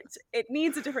right. It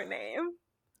needs a different name,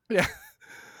 Yeah.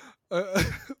 Uh,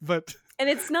 but and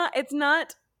it's not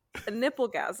a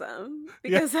nipplegasm yeah.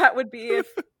 because that would be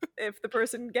if the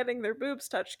person getting their boobs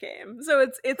touched came. So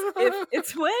it's if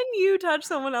it's when you touch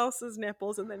someone else's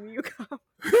nipples and then you come.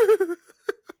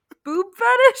 Boob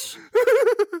fetish?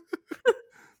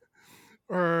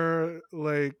 Or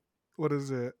like, what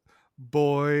is it?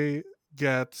 Boy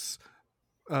gets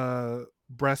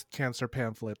breast cancer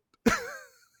pamphlet.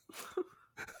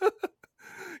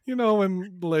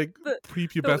 When like the the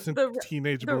prepubescent the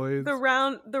teenage the boys. the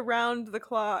round the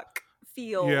clock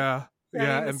feel Yeah, very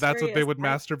yeah, and that's what they mysterious. would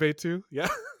masturbate to. Yeah,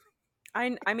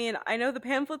 I mean I know the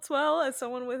pamphlets well as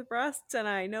someone with breasts, and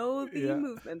I know the yeah.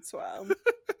 movements well.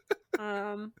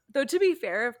 Though to be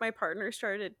fair, if my partner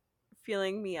started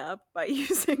feeling me up by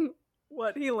using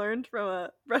what he learned from a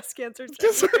breast cancer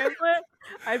checking pamphlet,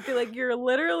 I'd be like, you're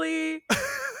literally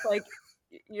like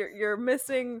you're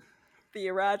missing the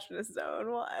erogenous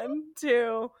zone. 1,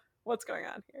 2. What's going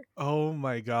on here? Oh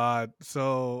my god.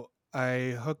 So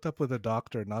I hooked up with a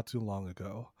doctor not too long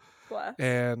ago. Bless.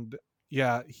 And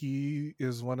yeah, he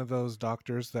is one of those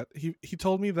doctors that he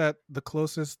told me that the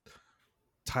closest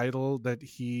title that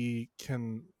he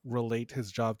can relate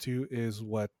his job to is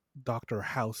what Dr.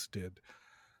 House did,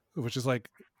 which is like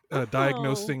Oh,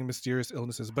 diagnosing mysterious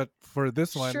illnesses. But for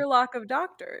this one, Sherlock of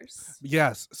doctors.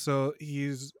 yes, so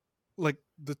he's like,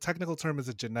 the technical term is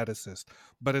a geneticist,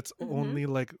 but it's Mm-hmm. only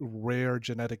like rare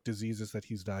genetic diseases that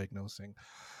he's diagnosing.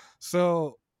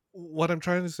 So what I'm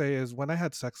trying to say is, when I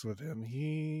had sex with him,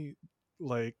 he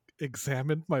like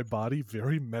examined my body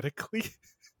very medically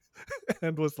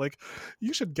and was like,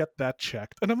 you should get that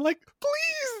checked. And I'm like,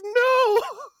 please no.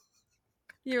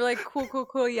 You're like, cool, cool,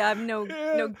 cool. Yeah, no,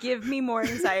 Yeah. give me more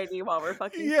anxiety while we're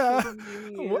fucking Yeah.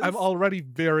 tweaking my I'm knees. already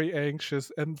very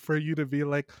anxious, and for you to be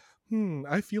like,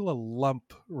 I feel a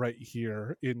lump right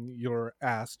here in your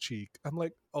ass cheek. I'm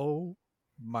like, oh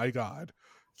my god.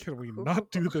 Can we Cool, cool,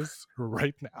 not cool. do this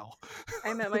right now?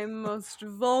 I'm at my most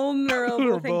vulnerable.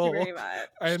 Thank you very Vulnerable. much.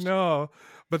 I know.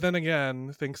 But then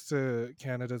again, thanks to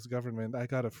Canada's government, I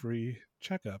got a free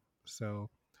checkup. So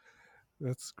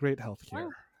that's great healthcare. Wow.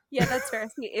 Yeah, that's fair.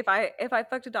 See, if I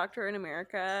fucked a doctor in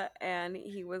America and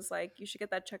he was like, "You should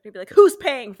get that checked," I'd be like, "Who's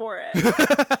paying for it?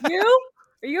 You?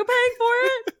 Are you paying for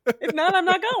it? If not, I'm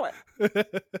not going."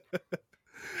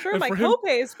 Sure, And my for him,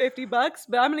 copay is $50,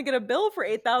 but I'm gonna get a bill for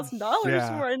 $8,000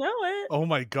 yeah. before I know it. Oh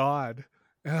my god.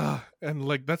 Yeah. And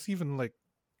like, that's even like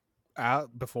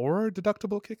before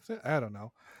deductible kicks in. I don't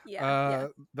know. Yeah, yeah.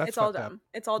 That's It's all fucked up. dumb.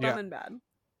 It's all Yeah. dumb and bad.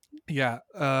 Yeah.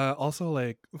 Also,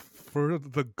 like, for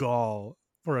the gall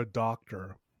for a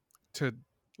doctor to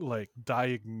like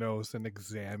diagnose and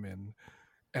examine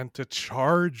and to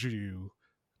charge you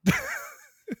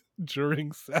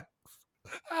during sex.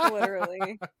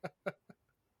 Literally,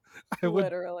 I would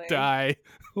literally. die.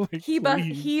 Like, He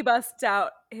please. busts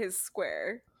out his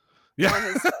square Yeah. on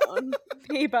his phone.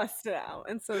 He busts it out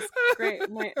and says, "Great,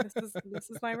 this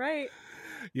is my right."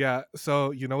 Yeah.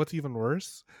 So you know what's even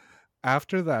worse?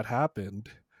 After that happened,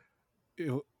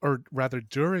 or rather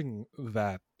during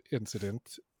that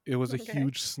incident, it was a Okay.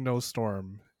 huge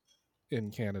snowstorm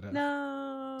in Canada.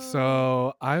 No.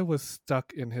 So I was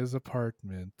stuck in his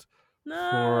apartment for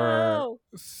No.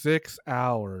 6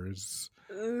 hours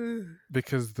Ugh.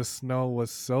 because the snow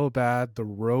was so bad. The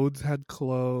roads had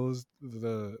closed,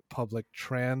 the public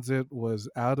transit was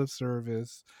out of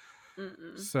service.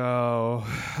 Mm-mm. So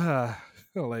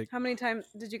like, How many times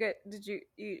did you get? You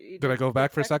did I did go good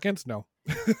back for sex? seconds? No.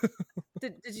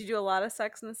 Did you do a lot of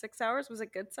sex in the 6 hours? Was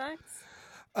it good sex?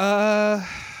 uh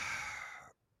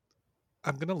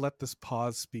I'm gonna let this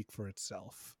pause speak for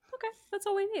itself. Okay, that's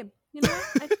all we need. You know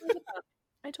what? I totally get that.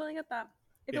 I totally get that.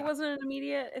 If Yeah. it wasn't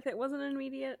an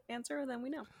immediate answer, then we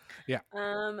know. Yeah.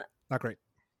 Um. Not great.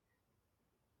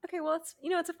 Okay, well,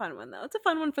 it's a fun one though. It's a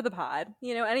fun one for the pod.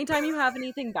 Anytime you have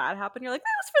anything bad happen, you're like,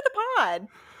 that was for the pod.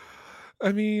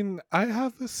 I mean, I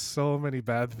have so many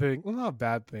bad things. Well, not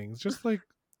bad things, just like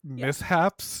Yeah,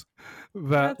 mishaps that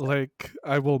that's like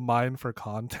I will mine for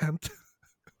content.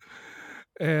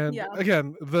 And yeah.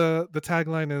 again, the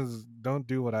tagline is "Don't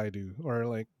do what I do," or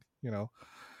like, you know,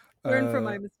 Learn from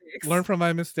uh, my mistakes. learn from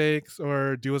my mistakes,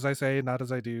 or do as I say, not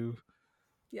as I do.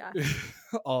 Yeah.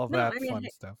 All No, that I mean fun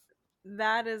stuff.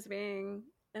 that is being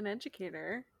an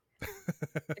educator.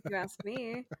 If you ask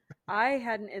me, I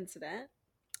had an incident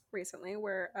recently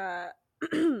where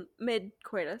mid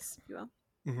coitus, if you will,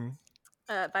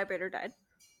 Mm-hmm. vibrator died.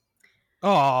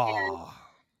 And Oh,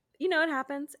 it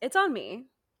happens. It's on me.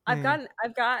 mm,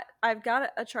 I've got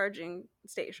a charging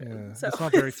station. yeah. So It's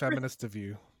not very it's feminist of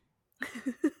you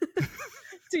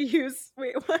to use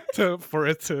wait, what? for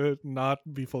it to not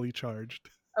be fully charged.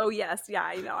 Oh yes, yeah,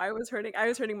 I know. I was hurting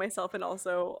myself and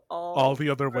also All the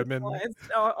other women,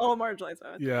 all marginalized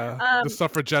women. yeah, the Um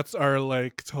suffragettes are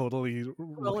like totally looking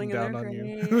rolling in their down on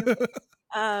you. grave.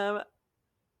 Um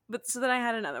but so then I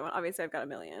had another one. Obviously I've got a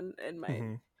million in my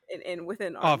Hmm. in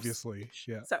within arms Obviously, reach.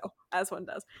 yeah. So as one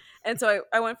does. And so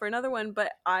I went for another one,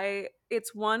 but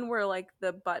it's one where like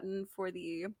the button for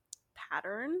the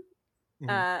pattern Hmm.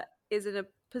 uh is in a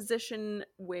position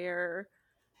where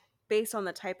based on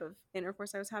the type of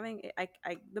intercourse I was having,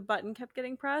 the button kept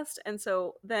getting pressed, and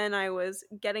so then I was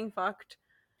getting fucked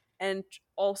and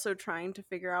also trying to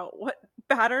figure out what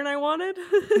pattern I wanted.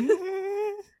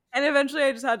 And eventually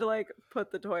I just had to like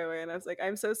put the toy away and I was like,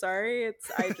 I'm so sorry.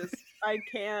 I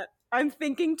can't. I'm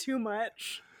thinking too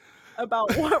much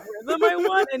about what rhythm I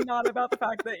want and not about the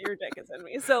fact that your dick is in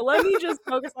me. So let me just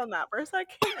focus on that for a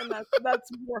second, and that's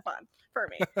more fun for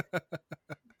me.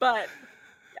 But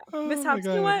yeah, Oh my mishaps. You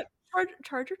know god. what?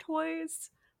 Charge your toys,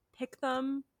 pick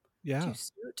them to Yeah.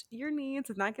 suit your needs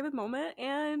in that given moment,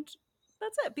 and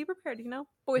that's it. Be prepared.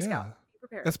 Boy Scout. Yeah. Be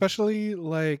prepared. Especially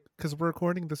like because we're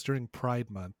recording this during Pride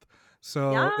Month.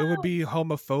 So Yeah, it would be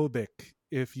homophobic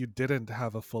if you didn't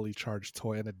have a fully charged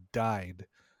toy and it died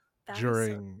that is so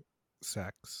during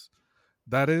sex.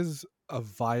 That is a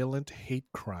violent hate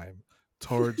crime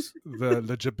towards the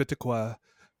LGBTQ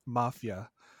mafia.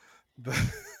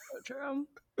 true.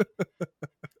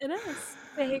 It is.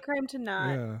 It's a hate crime to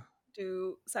not Yeah.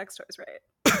 do sex toys right.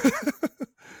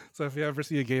 So if you ever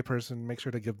see a gay person, make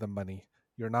sure to give them money.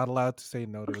 You're not allowed to say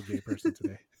no to a gay person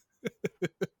today.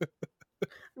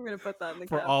 I'm gonna put that in the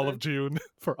For all of caption. June.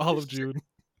 For all of June.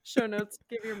 Show notes.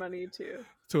 Give your money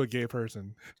To a gay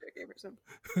person. a gay person.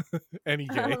 Any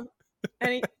gay.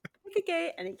 Pick a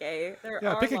gay, any gay. There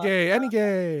Yeah, are pick a lots gay, of any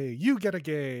gay. You get a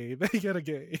gay. They get a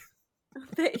gay.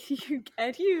 that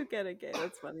you get a gay.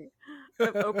 That's funny.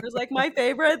 Oprah's like my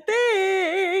favorite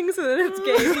thing, so that it's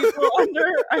gay people under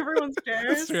everyone's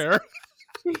chairs. Sure.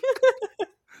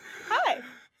 Hi.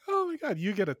 Oh my god,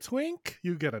 you get a twink,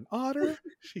 you get an otter,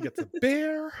 she gets a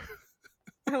bear.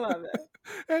 I love it.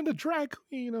 And a drag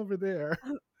queen over there.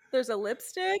 There's a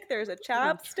lipstick, there's a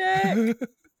chapstick.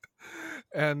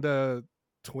 And a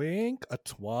twink, a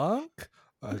twunk,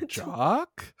 a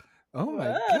jock. Oh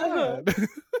my god.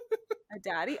 A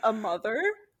daddy, a mother.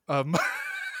 Um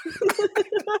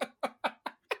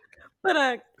But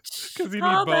a because you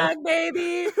call need back, both.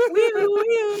 baby.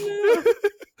 Wee-oo.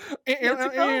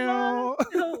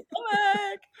 Come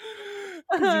back.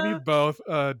 Because you need both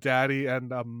a daddy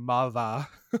and a mother.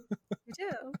 You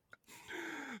do.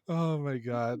 Oh my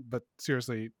god. But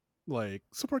seriously, like,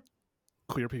 support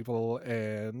queer people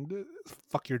and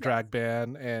fuck your drag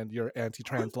ban and your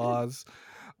anti-trans laws.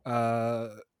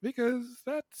 Because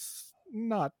that's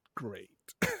not great.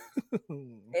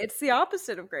 It's the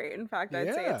opposite of great. In fact,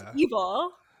 I'd say it's Yeah.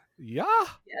 evil. Yeah.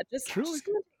 Yeah, Truly. just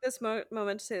gonna take this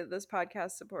moment to say that this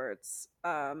podcast supports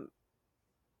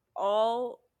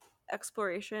all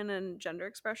exploration and gender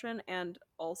expression, and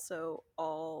also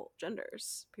all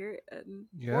genders, period, or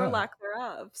Yeah. lack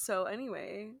thereof. So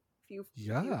anyway, if you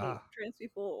Yeah. hate trans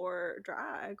people or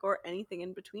drag or anything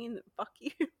in between, then fuck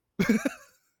you. Burn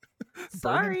in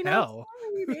Sorry, not hell.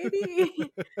 sorry,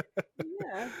 baby.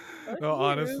 Yeah. Fuck No, you.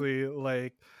 honestly,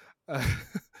 like,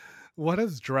 what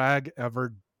has drag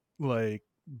ever like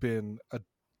been a,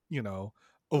 Literally.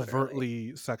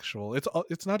 overtly sexual?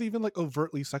 It's not even like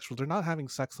overtly sexual. They're not having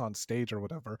sex on stage or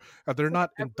whatever. They're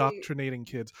not indoctrinating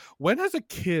kids. When has a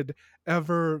kid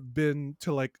ever been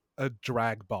to like a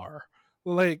drag bar?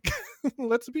 Like,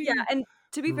 let's be Yeah, and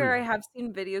to be fair, I real. have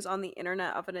seen videos on the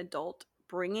internet of an adult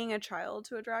bringing a child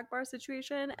to a drag bar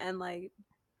situation, and like,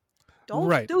 don't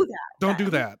Right. do that. Don't do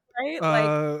then, that. right?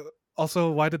 Like,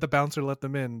 Also, why did the bouncer let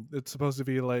them in? It's supposed to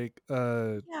be like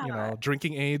yeah,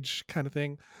 drinking age kind of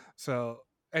thing. So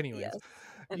anyways, yes.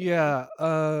 Anyway. yeah,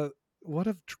 what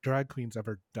have drag queens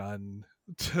ever done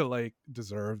to like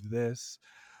deserve this?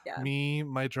 Yeah. Me,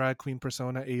 my drag queen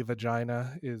persona, a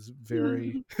vagina, is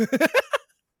very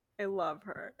I love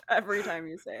her. Every time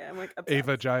you say it, I'm like a obsessed.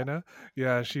 vagina.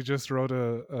 Yeah, she just wrote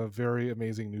a very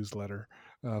amazing newsletter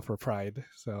for Pride.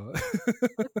 So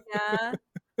Yeah,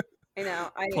 I know.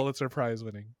 Pulitzer Prize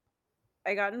winning.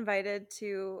 I got invited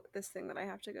to this thing that I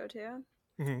have to go to,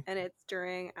 Mm-hmm. and it's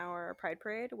during our Pride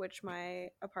Parade, which my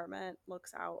apartment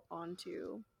looks out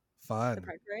onto Fun. the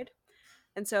Pride Parade.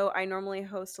 And so I normally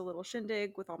host a little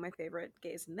shindig with all my favorite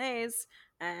gays and theys,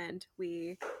 and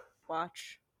we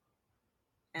watch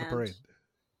The and parade.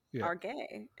 Yeah. are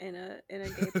gay in a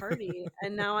gay party.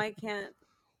 And now I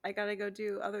gotta go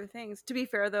do other things. To be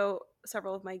fair though,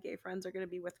 several of my gay friends are gonna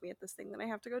be with me at this thing that I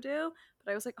have to go do.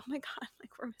 But I was like, oh my god,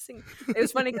 like we're missing. It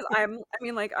was funny because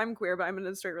I'm queer, but I'm in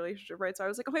a straight relationship, right? So I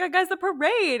was like, oh my god, guys, the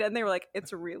parade, and they were like,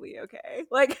 it's really okay.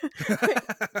 Like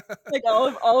all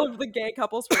of the gay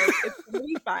couples were like, it's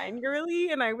really fine,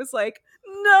 girly, and I was like,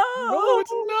 no,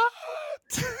 it's not.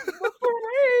 the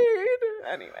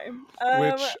parade. Anyway,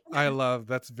 Which I love.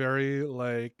 That's very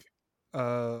like,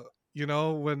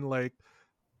 when like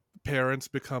parents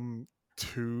become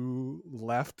too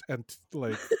left and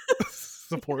like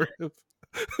supportive.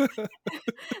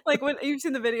 Like when you've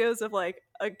seen the videos of like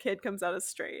a kid comes out as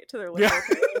straight to their liberal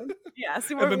parents. Yeah,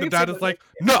 so and then the dad is like,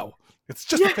 no, it's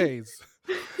just a phase.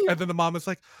 And then the mom is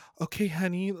like, okay,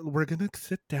 honey, we're gonna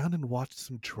sit down and watch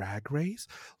some Drag Race.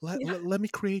 Let me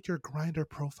create your Grindr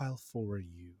profile for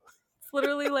you. It's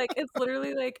literally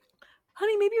like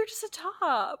Honey, maybe you're just a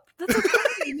top. That's okay.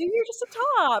 Maybe you're just a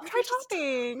top. Try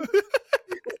topping.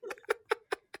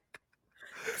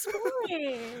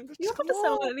 Exploring. You don't have Come to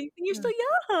settle on on. anything. You're still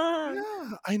young.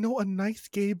 Yeah, I know a nice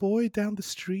gay boy down the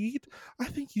street. I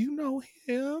think you know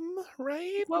him,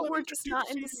 right? What, Let me we're just not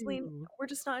introduce into Celine. you. We're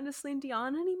just not into Celine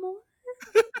Dion anymore.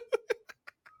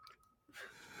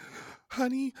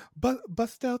 Honey,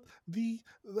 bust out the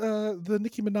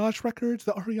Nicki Minaj records,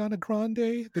 the Ariana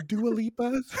Grande, the Dua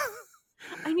Lipas.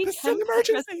 I need This is an Ken's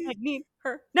address. I emergency. need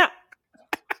her now.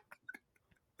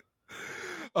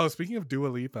 Oh, speaking of Dua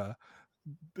Lipa,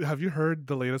 have you heard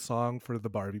the latest song for the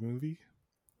Barbie movie?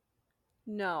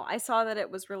 No, I saw that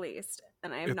it was released,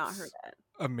 and I have not heard It's it.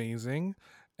 amazing,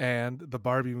 and the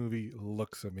Barbie movie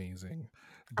looks amazing.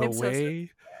 The I'm so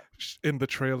way in the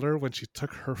trailer when she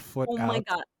took her foot Oh my out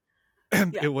god.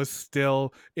 and Yeah, it was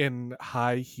still in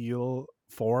high heel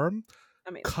form,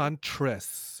 amazing.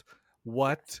 Contress. Yes.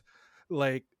 What?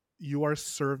 Like, you are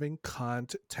serving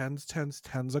cunt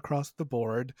tens across the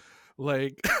board.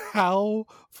 Like, how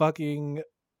fucking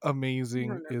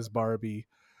amazing is Barbie?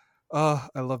 Oh,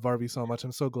 I love Barbie so much.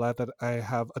 I'm so glad that I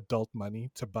have adult money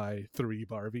to buy 3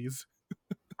 Barbies.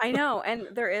 I know, and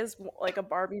there is like a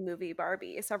Barbie movie,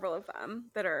 Barbie, several of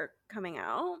them that are coming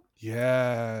out.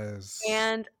 Yes.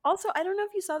 And also, I don't know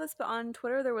if you saw this, but on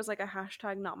Twitter there was like a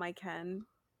hashtag not my Ken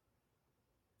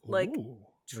like Ooh,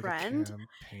 like a trend.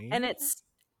 campaign? And it's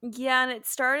yeah, and it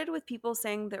started with people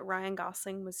saying that Ryan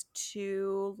Gosling was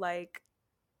too like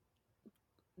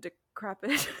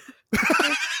decrepit to play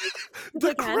Ken.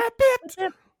 But Decrepit!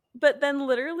 then, but then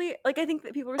literally, like I think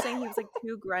that people were saying he was like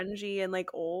too grungy and like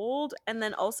old, and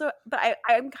then also, but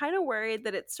I'm kind of worried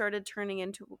that it started turning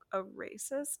into a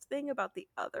racist thing about the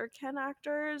other Ken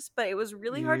actors. But it was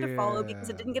really hard to follow because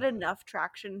it didn't Yeah. get enough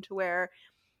traction to where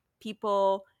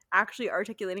people actually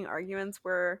articulating arguments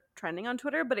were trending on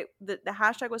Twitter, but the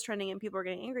hashtag was trending and people were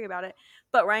getting angry about it.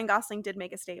 But Ryan Gosling did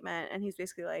make a statement and he's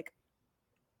basically like,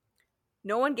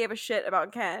 no one gave a shit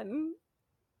about Ken.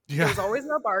 It Yeah. was always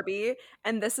about Barbie,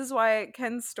 and this is why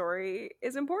Ken's story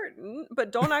is important.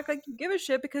 But don't act like you give a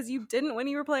shit because you didn't when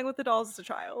you were playing with the dolls as a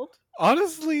child.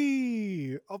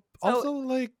 Honestly, So also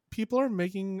like people are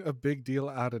making a big deal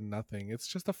out of nothing. It's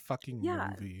just a fucking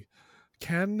yeah, movie.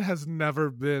 Ken has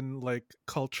never been like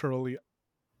culturally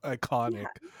iconic.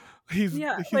 yeah, He's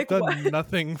yeah. he's Like what? done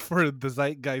nothing for the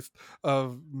zeitgeist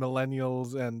of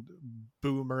millennials and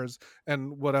boomers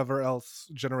and whatever else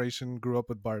generation grew up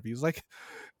with Barbies. Like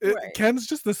Right. Ken's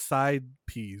just the side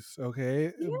piece,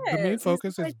 okay? He The main is. He's the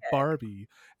focus is sidekick. Barbie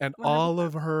and 100%. all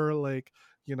of her like,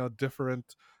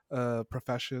 different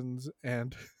professions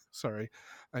and sorry,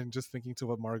 I'm just thinking to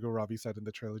what Margot Robbie said in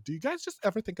the trailer. Do you guys just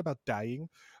ever think about dying?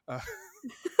 Uh,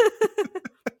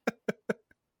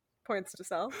 Points to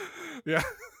self. yeah.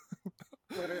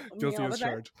 Literally me Guilty all the as time.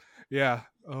 charged. Yeah.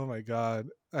 Oh my god.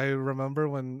 I remember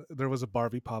when there was a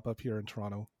Barbie pop up here in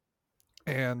Toronto,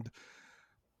 and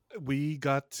we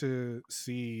got to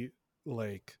see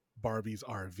like Barbie's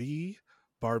RV,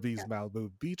 Barbie's Yeah.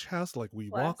 Malibu beach house. Like we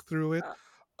Bless. walked through it.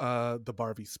 The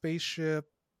Barbie spaceship,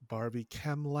 Barbie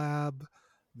chem lab,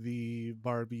 the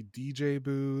Barbie DJ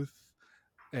booth,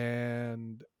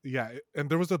 and yeah, and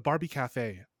there was a Barbie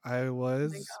cafe. I Oh my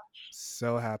was god.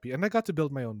 so happy, and I got to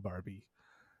build my own Barbie.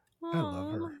 I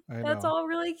love Oh, her. I that's know. all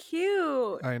really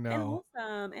cute I and know.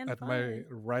 wholesome and At my fun.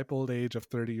 ripe old age of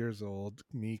 30 years old,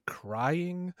 me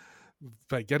crying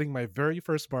by getting my very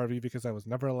first Barbie because I was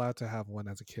never allowed to have one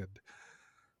as a kid.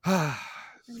 I'm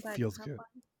glad you Feels have good. one.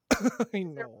 I You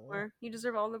deserve know. more. You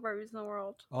deserve all the Barbies in the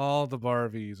world. All the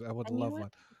Barbies. I would And you know love what?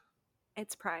 one.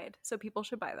 It's Pride, so people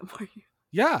should buy them for you.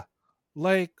 Yeah.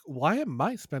 Like, why am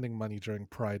I spending money during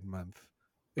Pride Month?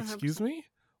 Excuse 100%. me?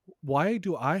 Why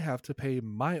do I have to pay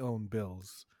my own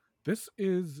bills? This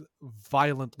is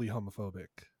violently homophobic.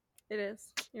 It is.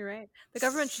 You're right. The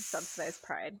government should subsidize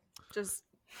Pride. Just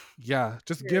Yeah,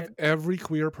 just give period. every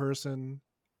queer person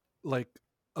like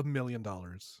 $1 million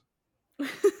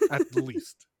at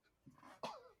least.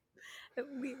 At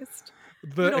least. The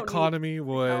We don't need economy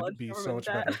would acknowledged be so government much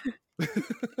debt.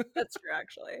 better. That's true,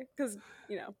 actually. Because,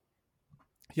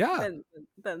 Yeah. then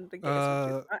the gays would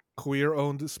do that. Queer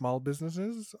owned small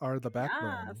businesses are the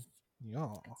backbone. Yes,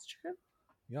 Yeah. it's true.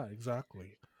 Yeah,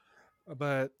 exactly.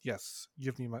 But yes,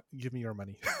 give me your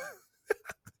money.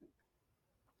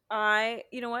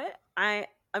 You know what? I'm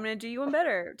gonna do you one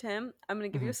better, Tim. I'm gonna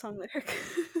give you Mhm. a song lyric.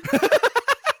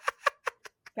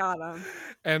 Got him.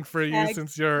 And for you, Tagged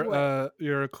since away.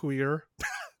 you're a queer.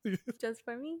 Just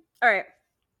for me. All right.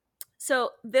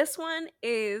 So this one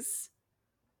is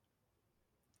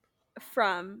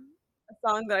from a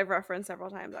song that I've referenced several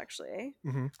times, actually.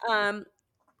 Mhm. Um,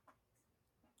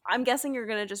 I'm guessing you're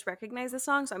gonna just recognize the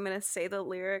song, so I'm gonna say the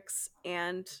lyrics,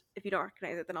 and if you don't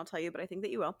recognize it, then I'll tell you. But I think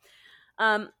that you will.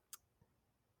 Um,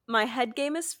 my head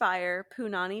game is fire,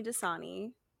 punani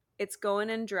dasani. It's going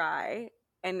in dry,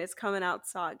 and it's coming out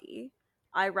soggy.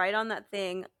 I write on that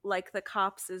thing like the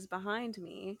cops is behind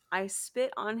me. I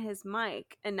spit on his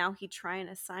mic, and now he trying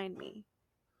to sign me.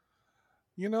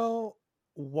 You know,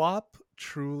 WAP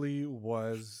truly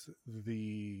was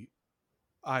the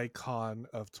icon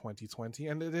of 2020,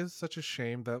 and it is such a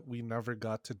shame that we never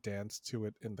got to dance to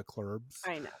it in the clubs.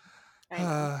 I know. I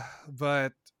know.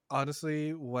 But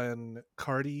honestly, when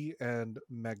Cardi and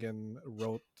Megan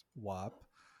wrote WAP,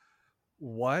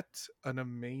 what an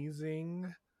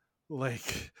amazing,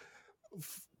 like, Yeah,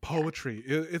 poetry.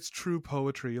 It's true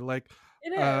poetry. Like,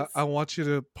 it I is. want you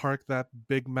to park that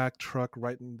Big Mac truck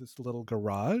right in this little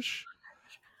garage.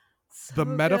 The So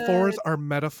metaphors good. are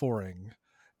metaphoring.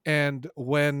 And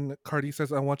when Cardi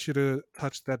says, I want you to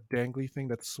touch that dangly thing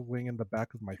that's swinging in the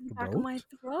back of my In the back of my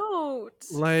throat,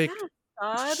 throat. like,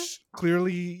 Yes, God.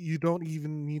 clearly you don't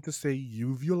even need to say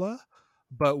uvula,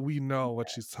 but we know what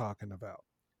she's talking about.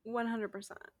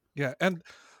 100%. Yeah. And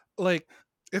like,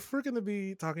 if we're going to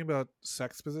be talking about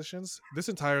sex positions, this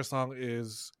entire song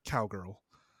is cowgirl.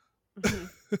 Hmm.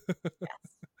 Yes,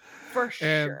 for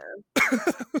And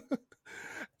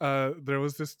sure. there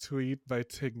was this tweet by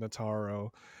Tig Notaro,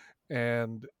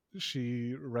 and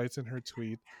she writes in her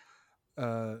tweet,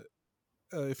 uh,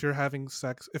 if you're having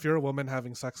sex, if you're a woman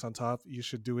having sex on top, you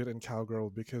should do it in cowgirl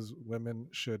because women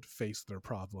should face their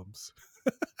problems.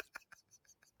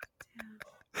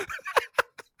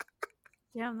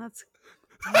 Damn, that's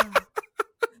damn.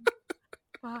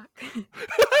 Fuck.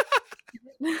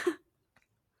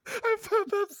 I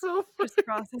found that so Just funny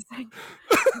processing.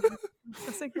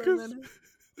 Processing for a because minute.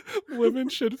 women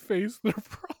should face their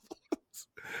problems.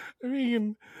 I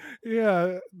mean,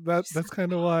 yeah, that's Just-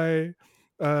 kind of why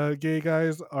gay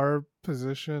guys, our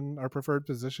preferred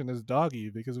position is doggy,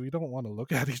 because we don't want to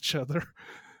look at each other.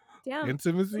 Damn. Fully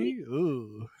Intimacy?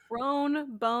 Ooh.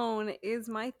 grown bone is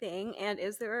my thing, and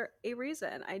is there a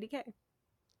reason? IDK.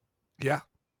 Yeah.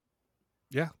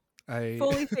 Yeah. I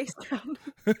Fully face down.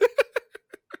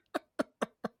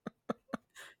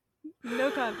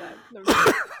 No contact. No, I'm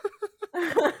just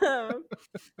kidding.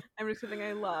 I'm just kidding.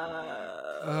 I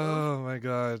love. Oh my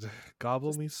god.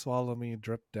 Gobble me, swallow me,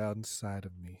 drip down inside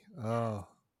of me. Oh,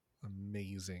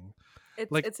 amazing.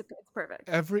 Like, It's perfect.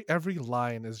 every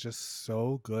line is just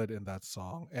so good in that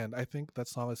song, and I think that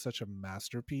song is such a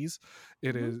masterpiece.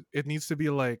 Hmm. It needs to be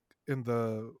like in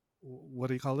the, what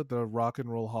do you call it, the Rock and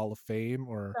Roll Hall of Fame,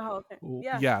 or The whole thing.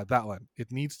 Yeah. yeah, that one.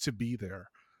 It needs to be there.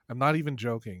 I'm not even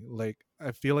joking. Like,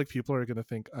 I feel like people are going to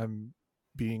think I'm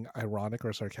being ironic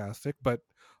or sarcastic, but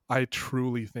I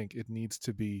truly think it needs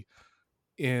to be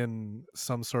in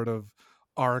some sort of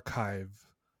archive Yeah.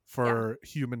 for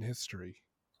human history.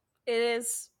 It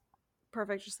is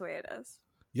perfect just the way it is.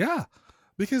 Yeah,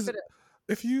 because But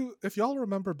it, if y'all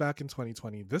remember back in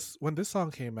 2020, this when this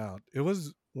song came out, it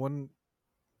was one,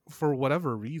 for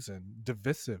whatever reason,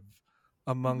 divisive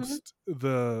hmm. amongst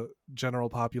the general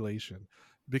population,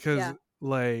 because Yeah.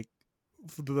 like,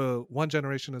 the one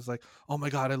generation is like, oh my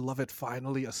god, I love it,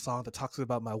 finally a song that talks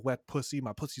about my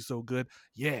pussy's so good,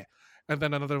 yeah. And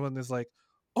then another one is like,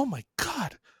 oh my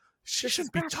god, she This is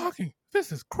shouldn't be graphic. talking,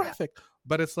 this is Yeah. graphic.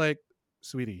 But it's like,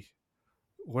 sweetie,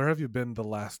 where have you been the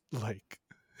last, like,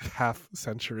 half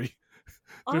century?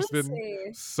 There's been Honestly,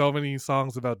 so many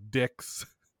songs about dicks.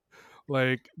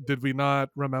 Like, did we not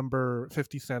remember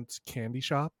 50 Cent's Candy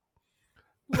Shop?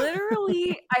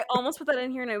 literally, I almost put that in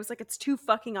here and I was like, it's too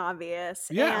fucking obvious.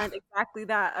 Yeah. And exactly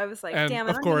that. I was like, And damn,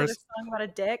 I of don't need another course, song about a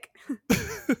dick.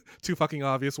 too fucking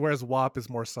obvious, whereas WAP is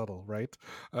more subtle, right?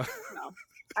 Uh, No.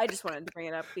 I just wanted to bring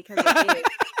it up because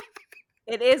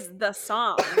it is the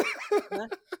song.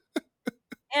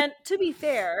 And to be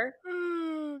fair,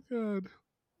 oh, God.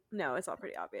 no, it's all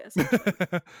pretty obvious actually. It's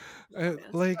obvious.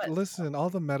 Like, But listen, all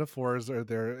the metaphors are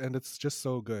there, and it's just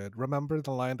so good. Remember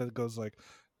the line that goes like,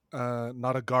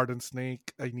 not a garden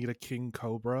snake, I need a king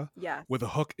cobra yes. with a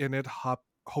hook in it,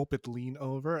 hope it lean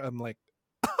over. I'm like,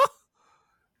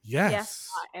 Yes, yes.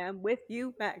 I am with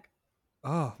you, Meg.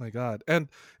 Oh my god. And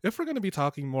if we're going to be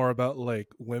talking more about like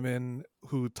women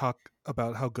who talk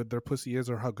about how good their pussy is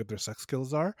or how good their sex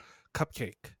skills are,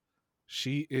 Cupcake.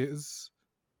 She is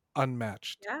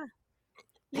unmatched.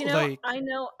 Yeah. Like, I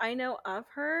know of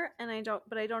her and I don't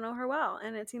know her well,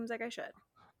 and it seems like I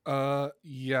should.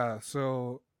 yeah,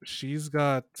 so she's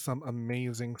got some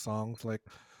amazing songs, like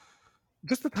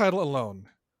just the title alone,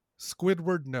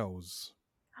 Squidward Knows.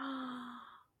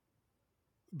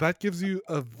 That gives you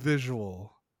a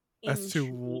visual as to,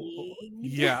 Intrigued.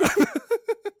 yeah.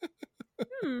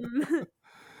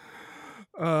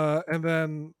 And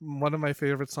then one of my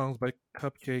favorite songs by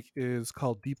Cupcake is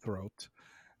called Deep Throat,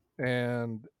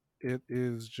 and it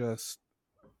is just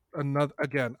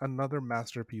another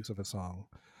masterpiece of a song.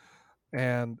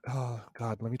 And oh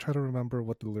god, let me try to remember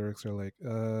what the lyrics are like.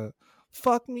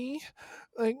 Fuck me,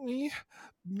 like me,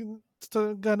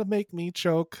 still gonna make me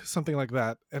choke, something like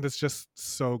that. And it's just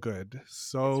so good,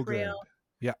 so It's real. good.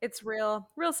 Yeah, It's real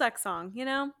sex song, you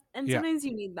know? And yeah, sometimes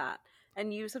you need that.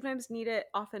 And you sometimes need it,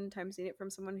 oftentimes need it from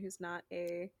someone who's not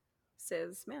a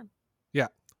cis man. yeah.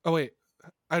 Oh wait,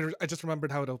 I just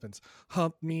remembered how it opens.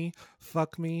 Hump me,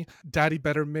 fuck me, daddy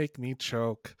better make me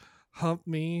choke. Hump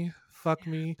me, fuck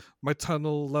me, my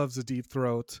tunnel loves a deep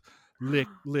throat. Lick,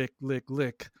 lick, lick,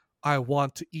 lick. I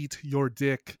want to eat your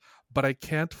dick, but I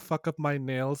can't fuck up my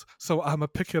nails, so I'ma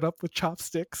pick it up with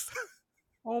chopsticks.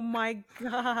 Oh my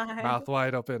god. Mouth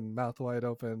wide open, mouth wide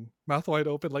open, mouth wide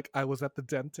open like I was at the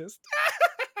dentist.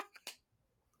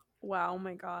 Wow, oh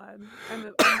my god. I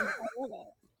love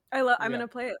it. I'm Yeah, gonna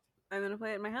play it. I'm gonna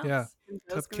play it in my yeah. house. And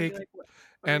Joe's gonna be Cupcake. like, what are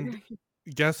we And doing?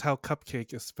 guess how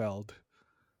cupcake is spelled?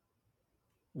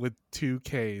 With two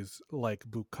K's, like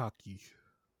bukkake.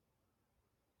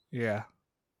 Yeah,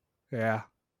 yeah,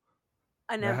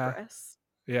 An uh-huh. empress.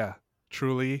 Yeah.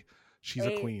 Truly, she's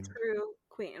a A queen. true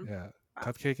queen. Yeah. Wow.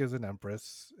 Cupcake is an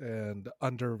empress and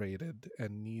underrated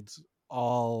and needs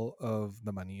all of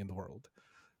the money in the world.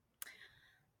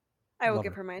 I will Love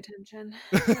give her. her my attention.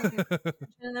 I will give her my attention,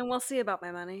 and then we'll see about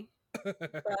my money. But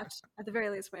at the very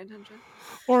least, my attention.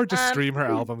 Or just Um, stream her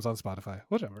albums on Spotify.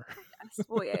 Whatever. yes.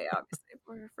 Well, yeah,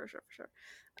 obviously, for sure, for sure.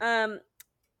 Um,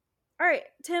 all right,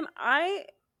 Tim, I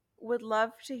would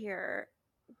love to hear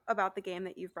about the game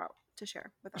that you've brought to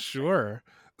share with us today. Sure.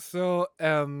 So,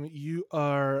 you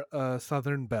are a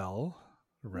Southern Belle,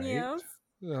 right? Yes,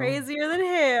 So... crazier than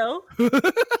hell.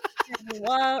 Getting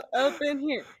wild up in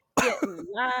here. Getting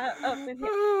wild up in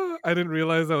here. I didn't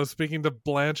realize I was speaking to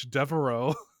Blanche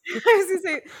Devereaux. I was gonna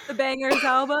say the Bangers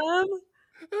album.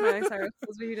 Miley Cyrus.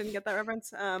 Those of you who didn't get that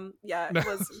reference, yeah, No. it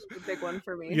was a big one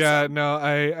for me. Yeah, So no,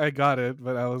 I got it,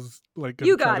 but I was like gonna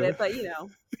you try got to... it, but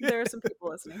there are some people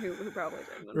listening who probably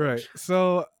didn't. Right. Unfortunately.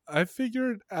 So I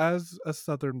figured, as a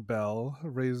Southern belle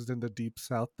raised in the deep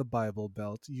South, the Bible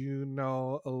Belt, you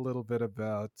know a little bit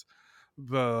about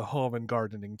the home and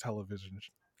gardening television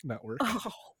network.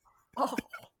 Oh, oh,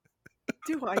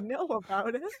 do I know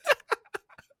about it?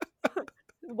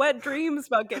 Wet dreams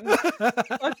about getting fucked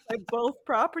by both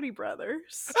property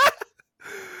brothers.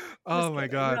 Oh Just my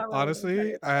kidding. We're god. not really going to tell Honestly,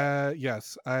 you about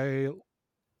yes, I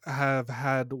have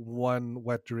had one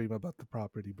wet dream about the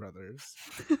property brothers.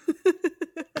 that.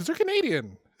 Because they're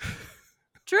Canadian.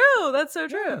 True. That's so Yeah.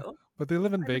 true. But they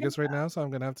live in I forget Vegas right now, so I'm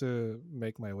gonna have to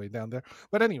make my way down there.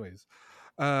 But anyways,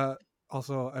 uh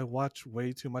also I watch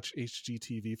way too much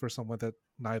HGTV for someone that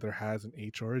neither has an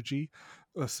H or a G.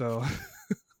 So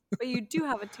But you do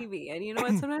have a TV, and you know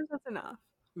what? Sometimes that's enough.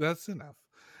 that's enough.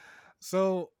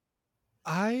 So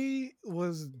I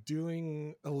was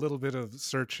doing a little bit of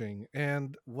searching,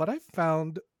 and what I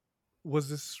found was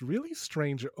this really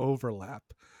strange overlap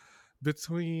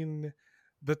between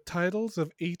the titles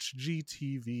of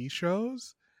HGTV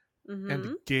shows and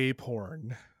Mm-hmm. gay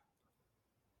porn.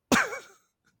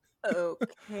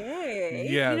 Okay.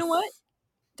 You know what? Yes.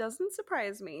 Doesn't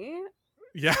surprise me.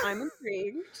 Yeah. I'm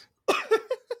intrigued.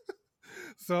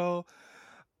 So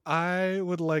I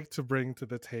would like to bring to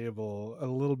the table a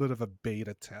little bit of a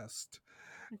beta test.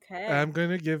 Okay. I'm going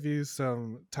to give you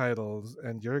some titles,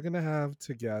 and you're going to have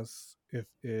to guess if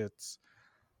it's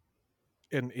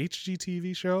an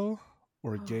HGTV show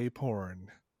or Oh, gay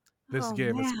porn. This oh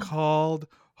game is man. called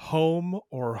Home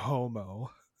or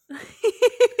Homo.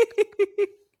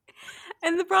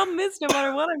 And the problem is, no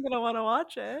matter what, I'm gonna want to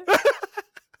watch it.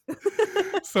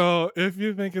 So if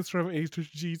you think it's from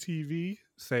HGTV,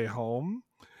 say home.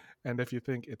 And if you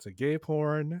think it's a gay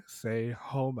porn, say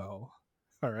homo.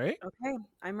 All right. Okay,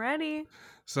 I'm ready.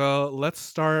 So let's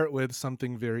start with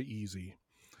something very easy.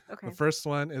 The Okay. first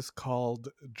one is called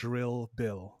Drill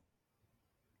Bill.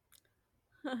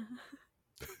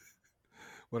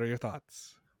 What are your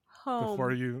thoughts? Before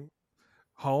Home. you...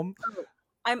 Home? Oh,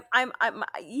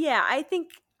 yeah, I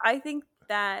think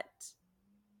that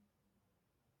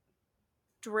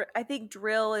I think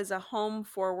drill is a home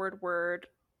forward word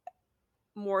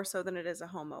more so than it is a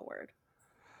homo word.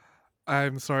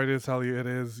 I'm sorry to tell you, it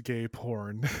is gay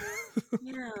porn.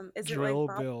 Yeah. Is it like Drill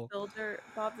Bill.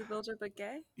 Bob the Builder, but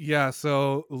gay? Yeah,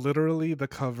 so literally the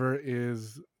cover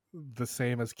is the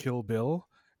same as Kill Bill,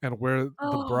 and where the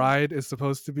Oh, bride is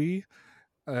supposed to be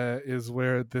is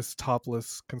where this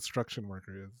topless construction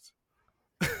worker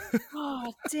is.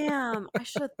 Oh, damn. I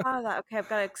should have thought of that. Okay, I've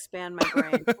got to expand my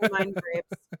brain. My mind grapes.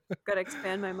 Got to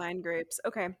expand my mind grapes.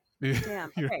 Okay.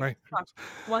 Damn. Your Okay. mind Fuck. grapes.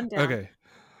 One down. Okay.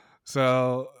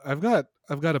 So I've got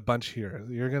a bunch here.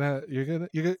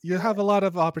 You have a lot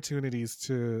of opportunities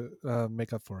to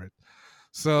make up for it.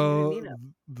 I'm gonna So need it.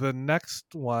 the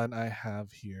next one I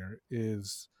have here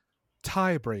is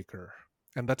tiebreaker,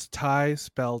 and that's tie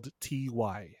spelled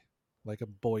Ty, like a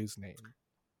boy's name.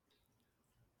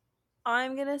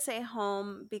 I'm gonna say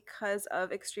home because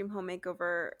of Extreme Home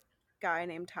Makeover guy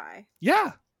named Ty.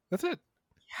 Yeah, that's it.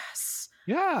 Yes.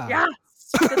 Yeah. Yes.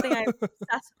 Good thing I was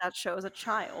obsessed with that show as a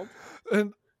child.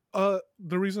 And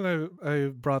the reason I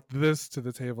brought this to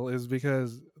the table is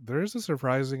because there's a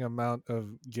surprising amount of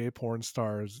gay porn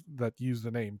stars that use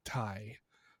the name Ty.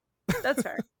 That's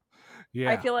fair. I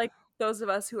Yeah. feel like those of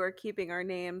us who are keeping our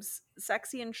names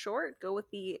sexy and short go with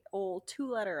the old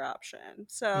 2-letter option.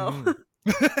 So Hmm.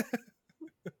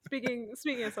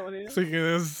 speaking of someone who Speaking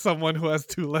as someone who has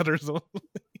 2 letters only.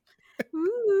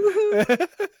 Ooh,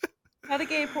 not a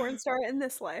gay porn star in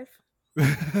this life.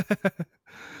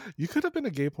 You could have been a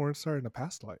gay porn star in a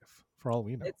past life, for all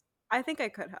we know. It's I think I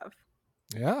could have.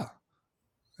 Yeah.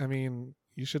 I mean,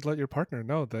 you should let your partner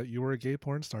know that you were a gay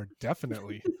porn star.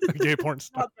 Definitely a gay porn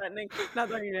star. Not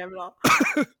threatening him at all.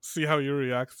 See how he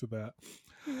reacts to that.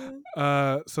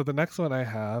 Yeah. So the next one I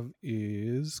have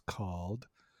is called.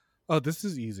 Oh, this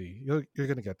is easy. You're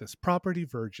gonna get this. Property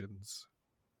virgins.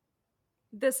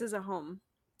 This is a home.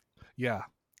 Yeah,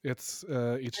 it's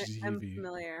I'm HGTV.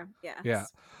 familiar. Yeah.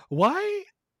 Yes. Why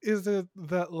is it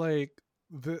that like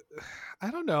the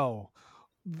I don't know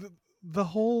the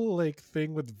whole like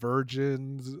thing with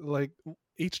virgins like Yeah.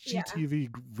 HGTV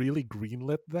really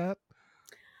greenlit that?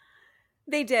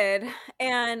 They did.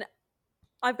 And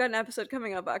I've got an episode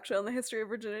coming up actually on the history of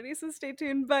virginity, so stay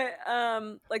tuned. But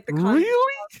like the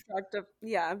Really? construct of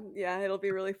yeah, it'll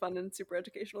be really fun and super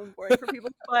educational and boring for people,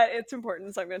 but it's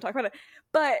important, so I'm gonna talk about it.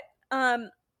 But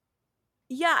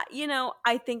yeah,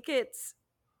 I think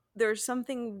there's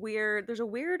something weird. There's a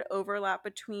weird overlap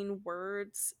between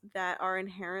words that are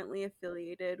inherently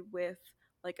affiliated with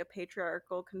like a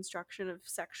patriarchal construction of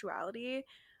sexuality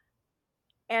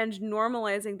and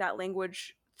normalizing that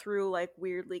language through like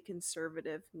weirdly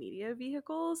conservative media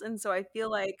vehicles. And so I feel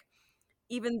like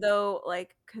even though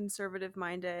like conservative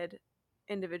minded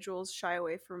individuals shy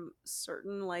away from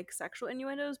certain like sexual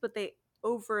innuendos, but they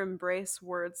over embrace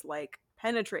words like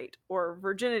penetrate or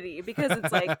virginity because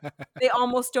it's like they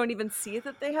almost don't even see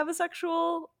that they have a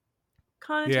sexual Yeah.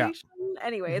 connotation.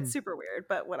 Anyway, it's Mhm. super weird,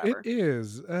 but It whatever.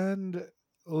 is. And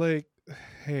like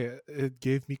hey, it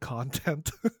gave me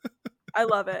content. I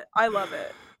love it. I love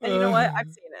it. And you know uh, what? I've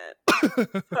seen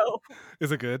it. So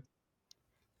is it good?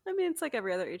 I mean, it's like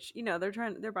every other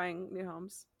they're buying new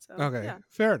homes. So Okay, yeah.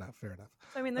 fair enough, fair enough.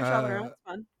 So I mean, they're shopping around. Uh, It's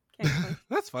fun. Can't complain.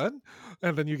 that's fun.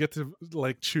 And then you get to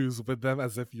like choose with them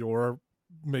as if you're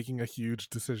making a huge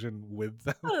decision with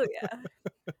them. Oh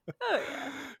yeah. Oh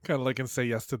yeah. Kind of like in Say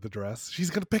Yes to the Dress. She's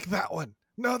gonna pick that one.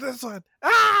 No, this one.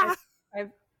 I, Ah!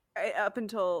 up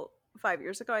until 5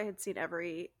 years ago, I had seen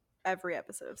every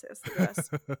episode of Sales the Dress,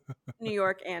 New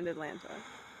York and Atlanta.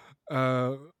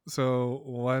 uh, so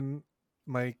one,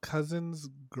 my cousin's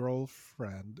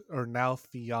girlfriend, or now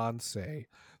fiance,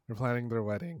 they're planning their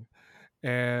wedding,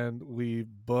 and we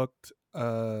booked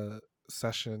a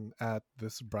session at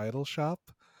this bridal shop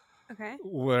Okay.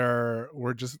 where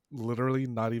we're just literally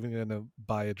not even gonna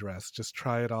buy a dress, just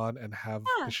try it on and have the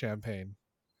Yeah, champagne.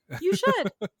 you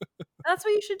should. That's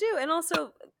what you should do. And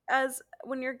also, as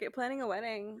when you're planning a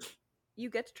wedding, you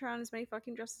get to try on as many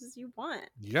fucking dresses as you want.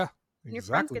 Yeah, And your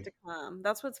friends get exactly. to come.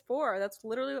 That's what it's for. That's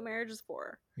literally what marriage is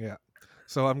for. Yeah.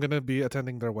 So I'm gonna be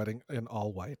attending their wedding in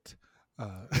all white.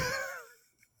 Uh,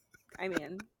 I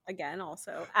mean, again,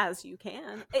 also, as you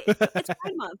can. It's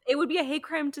Pride Month. It would be a hate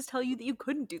crime to tell you that you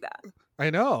couldn't do that. I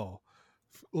know.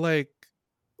 Like,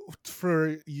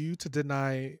 for you to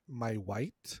deny my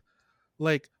white,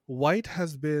 like, white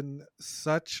has been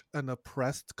such an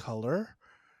oppressed color.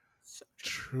 So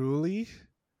true. Truly,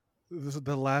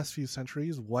 the last few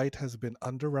centuries, white has been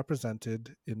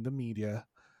underrepresented in the media,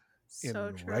 So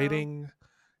in true. writing,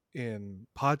 in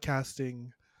podcasting.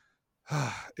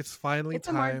 It's finally It's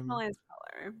a time. marginalized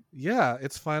color. Yeah,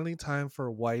 it's finally time for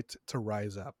white to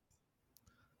rise up,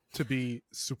 to be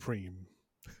supreme.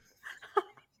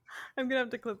 I'm gonna have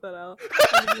to clip that out.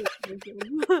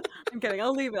 I'm kidding.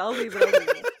 I'll leave it. I'll leave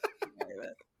it.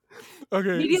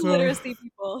 Okay, Media so literacy,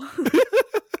 people.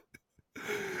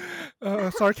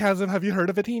 sarcasm. Have you heard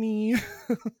of a teeny?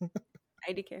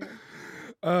 IDK.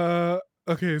 uh,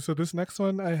 okay, so this next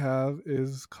one I have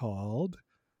is called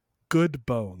Good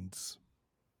Bones.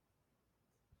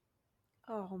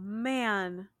 Oh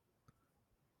man.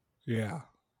 Yeah.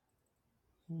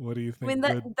 What do you I mean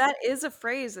think? Good. that is a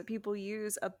phrase that people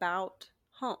use about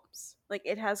homes. Like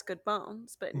it has good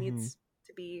bones, but it Mm-hmm. needs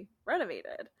to be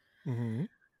renovated. Mm-hmm.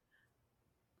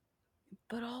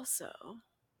 But also,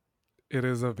 It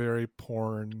is a very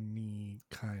porny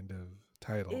kind of it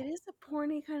title. is a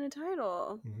porny kind of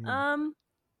title. Mm-hmm.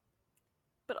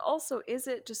 But also, is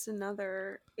it just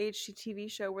another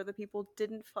HGTV show where the people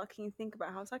didn't fucking think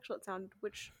about how sexual it sounded,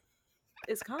 which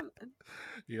is common?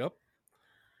 Yep.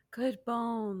 Good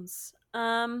bones.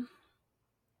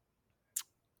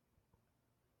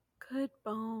 Good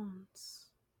bones.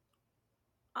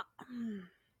 Uh,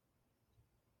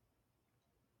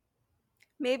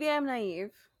 Maybe I'm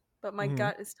naive, but my Mm-hmm.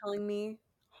 gut is telling me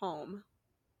home.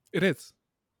 It is.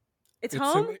 It's It's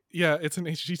home? an yeah. It's an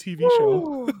HGTV show.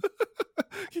 Woo!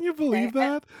 Can you Okay. believe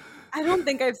that? I don't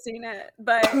think I've seen it,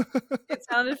 but it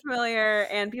sounded familiar,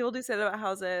 and people do say that about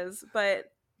houses. But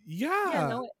yeah, Yeah.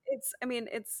 no, I mean,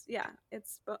 it's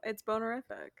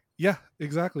bonerific. Yeah,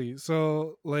 exactly.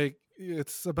 So like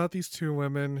it's about these two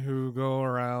women who go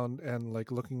around and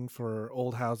like looking for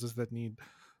old houses that need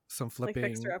some Like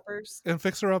fixer flipping uppers. and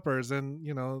fixer uppers, and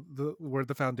you know, the where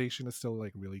the foundation is still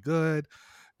like really good.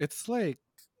 It's like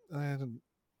and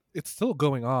it's still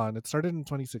going on. It started in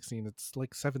 2016. It's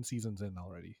like 7 seasons in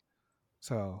already.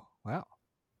 So, wow.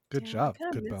 Good Damn, I job.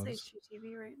 kind of Good miss bones.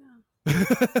 HGTV right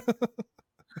now.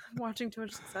 I'm watching too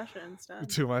much Succession instead.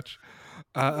 Too much.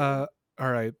 Yeah.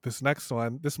 All right, this next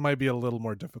one, this might be a little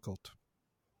more difficult.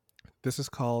 This is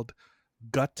called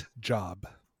Gut Job.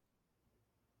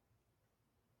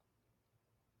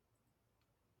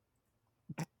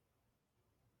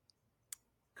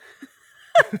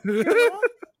 You're welcome.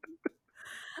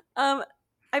 Um,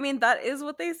 I mean that is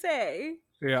what they say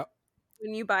Yeah.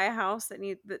 when you buy a house that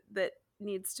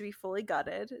needs to be fully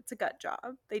gutted. It's a gut job.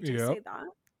 They do Yep. say that.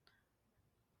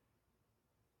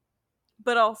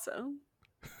 But also,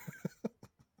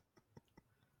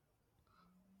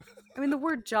 I mean, the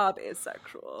word job is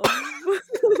sexual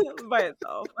by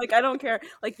itself. Like, I don't care.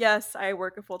 Like, yes, I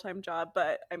work a full time job,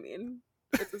 but I mean,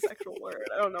 it's a sexual word.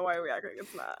 I don't know why we act like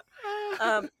it's not.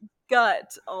 Um,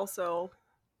 Gut also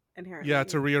Yeah,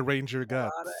 to inherently rearrange your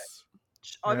erotic, guts.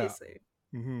 Yeah. obviously,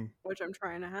 Mm-hmm. which I'm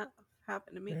trying to have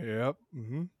happen to me. Yep.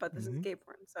 Mm-hmm. But this is Mm-hmm. gay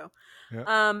porn, so Yep.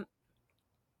 um,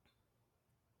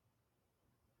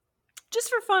 just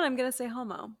for fun, I'm gonna say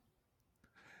homo.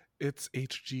 It's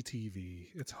HGTV.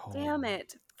 It's Damn home.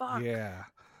 it! Fuck. Yeah.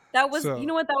 That was, you So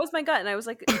know what? That was my gut, and I was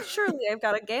like, surely I've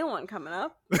got a gay one coming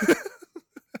up.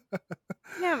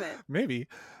 Damn it. maybe.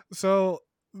 So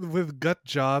with Gut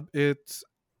Job, it's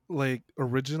like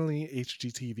originally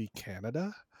HGTV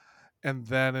Canada, and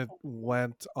then it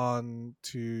went on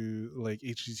to like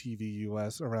HGTV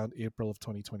US around April of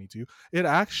 2022. It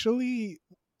actually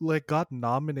like got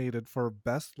nominated for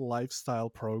best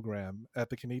lifestyle program at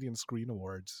the Canadian Screen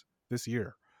Awards this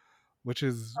year, which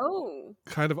is Oh,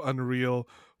 kind of unreal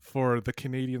for the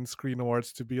Canadian Screen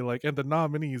Awards to be like, and the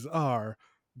nominees are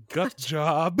Gut gotcha.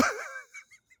 Job.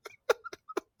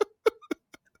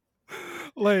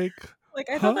 Like, Like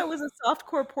I thought huh? that was a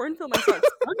softcore porn film I saw at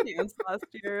Sundance last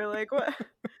year. Like what?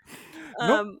 Nope.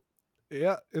 Um.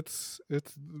 Yeah, it's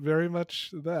very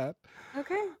much that.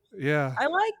 Okay, Yeah, I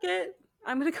like it.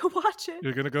 I'm gonna go watch it.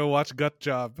 you're gonna go watch Gut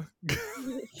Job.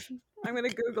 I'm gonna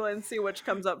Google it and see which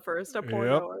comes up first, a Yep.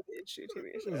 porno or the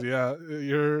HGTV show. Yeah,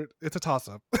 you're. It's a toss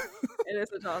up, It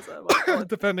is a toss up. I'll pull it.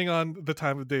 depending on the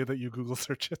time of day that you Google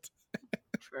search it.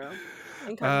 True. Uh,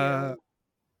 Incognito.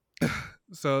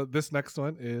 so this next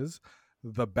one is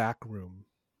The Back Room.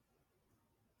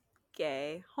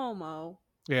 Gay. Homo.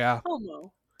 Yeah,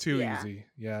 Homo. too Yeah. easy.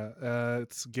 Yeah,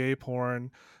 it's gay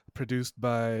porn produced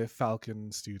by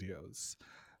Falcon Studios.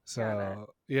 Got it.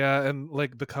 So yeah, and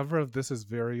like the cover of this is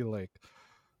very like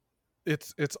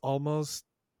it's almost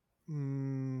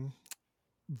mm,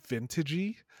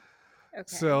 vintagey. Okay.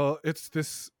 So it's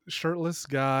this shirtless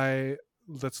guy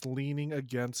that's leaning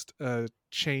against a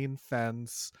chain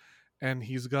fence, and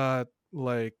he's got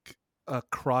like a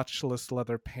crotchless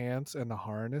leather pants and a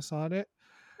harness on it,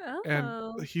 and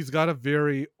Oh. he's got a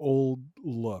very old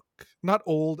look. Not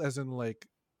old as in like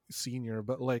senior,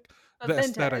 but like But the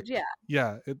aesthetic. vintage,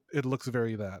 yeah. Yeah, it looks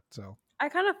very that. So I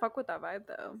kind of fuck with that vibe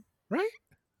though. right,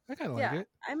 I kind of like Yeah, it.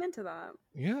 I'm into that.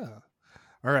 Yeah.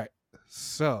 All right.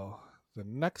 So the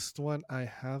next one I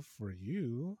have for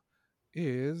you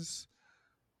is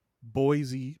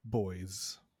Boise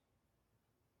Boys.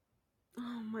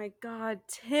 Oh my god,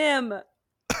 Tim.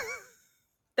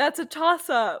 That's a toss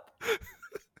up.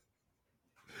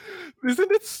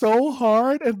 Isn't it so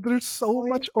hard? And there's so Boys,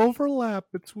 much overlap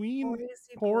between Boise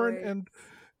porn boys. and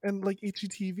And like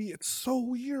HGTV, it's so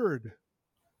weird.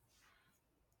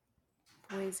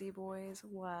 Boise boys.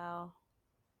 Wow.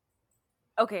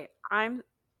 Okay, I'm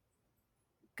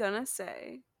gonna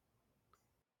say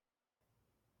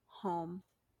home.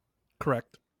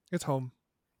 Correct. It's home.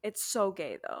 It's so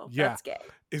gay though. Yeah. That's gay.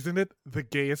 Isn't it the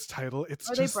gayest title? It's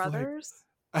Are they just like brothers?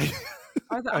 I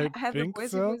Are the I have the think Boise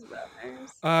so. boys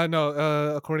brothers?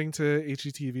 No, according to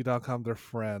HGTV.com, they're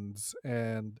friends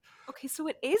and Okay, so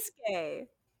it is gay.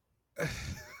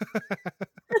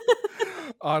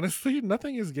 honestly,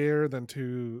 nothing is gayer than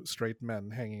two straight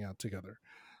men hanging out together.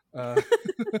 Uh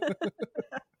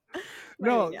I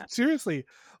mean, no, yeah. seriously.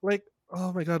 Like,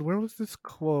 oh my god, where was this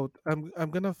quote? I'm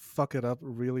gonna fuck it up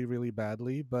really, really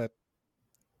badly, but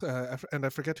and I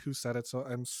forget who said it, so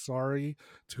I'm sorry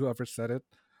to whoever said it.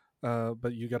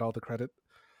 But you get all the credit.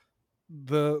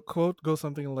 The quote goes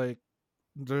something like,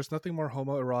 "There's nothing more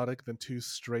homoerotic than two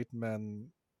straight men,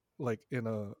 like in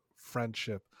a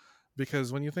friendship,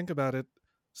 because when you think about it,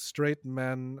 straight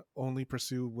men only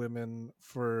pursue women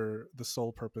for the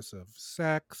sole purpose of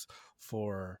sex,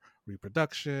 for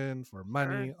reproduction, for Sure.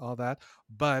 money, all that.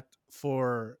 But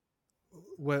for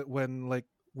when like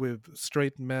with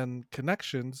straight men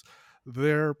connections,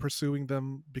 they're pursuing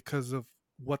them because of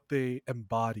what they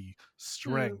embody: Hmm.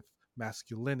 strength,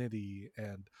 masculinity,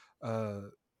 and uh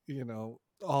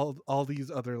all these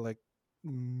other like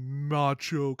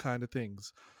macho kind of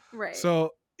things. Right.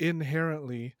 So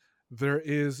inherently there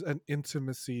is an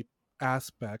intimacy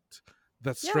aspect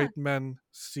that Yeah. straight men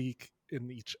seek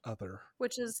in each other.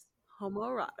 Which is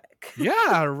homoerotic.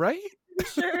 Yeah, right.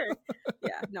 Sure.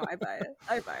 Yeah. No, I buy it.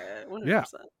 I buy it. Yeah,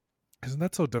 100%. isn't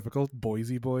that so difficult?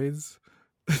 Boise boys.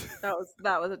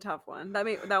 That was a tough one.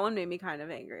 That one made me kind of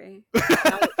angry. Now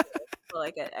I feel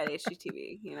like at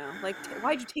HGTV, like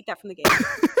why'd you take that from the game?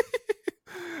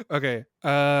 Okay,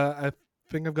 I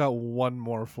think I've got one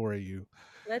more for you.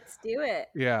 Let's do it.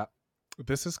 Yeah,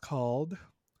 this is called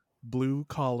Blue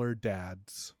Collar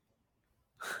Dads.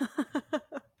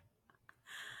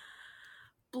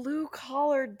 Blue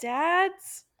collar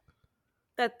dads?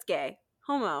 That's gay.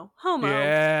 Homo.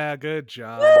 Yeah, good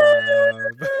job.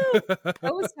 Woo!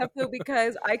 That was tough though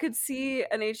because I could see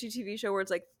an HGTV show where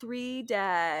it's like three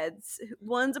dads.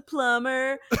 One's a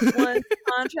plumber, one's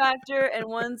a contractor, and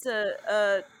one's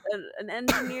an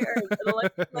engineer or an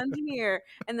electrical engineer.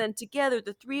 And then together,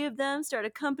 the three of them start a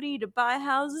company to buy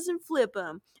houses and flip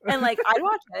them. And like, I'd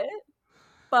watch it,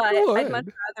 but I'd much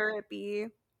Would rather it be,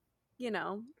 you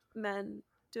know, men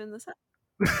doing the sex.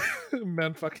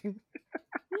 men fucking?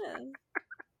 Yeah,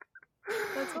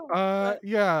 that's all. But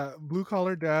Yeah, Blue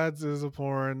Collar Dads is a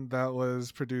porn that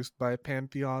was produced by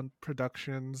Pantheon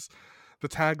Productions. The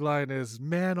tagline is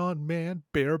 "Man on Man,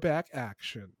 bareback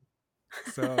action."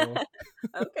 So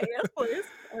okay, yes, please.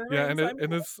 yeah, I'm signing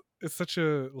and it's such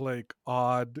a like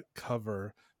odd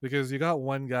cover because you got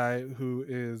one guy who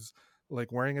is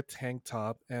like wearing a tank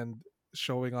top and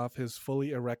showing off his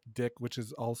fully erect dick, which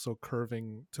is also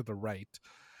curving to the right,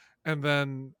 and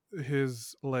then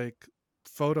his like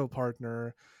photo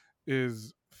partner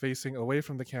is facing away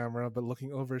from the camera but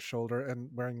looking over his shoulder and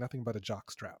wearing nothing but a jock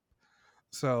strap.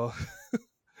 So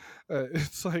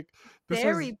it's like this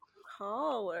very has blue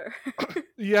collar.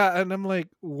 yeah, and I'm like,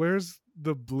 where's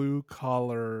the blue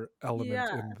collar element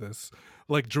Yeah, in this?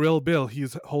 Like Drill Bill,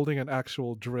 he's holding an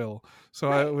actual drill. So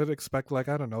I right. would expect like,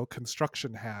 I don't know,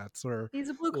 construction hats or He's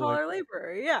a blue like collar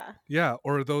laborer. Yeah, yeah,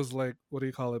 or those like what do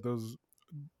you call it? Those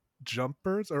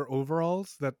jumpers or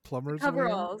overalls that the plumbers wear?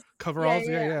 coveralls. Yeah, Coveralls,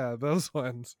 yeah, yeah, yeah. yeah, those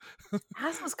ones.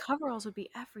 As those coveralls would be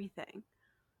everything.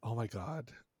 Oh my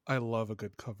god. I love a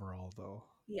good coverall though.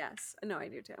 Yes, no, I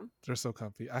do too. They're so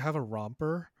comfy. I have a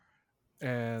romper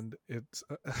and it's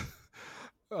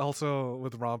also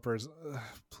with rompers,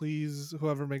 please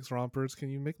whoever makes rompers, can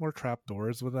you make more trap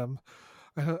doors with them?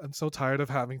 I'm so tired of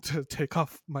having to take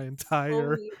off my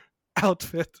entire Fully,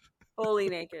 outfit. fully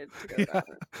naked to go to the Yeah,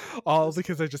 bathroom. all Just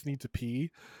because I just need to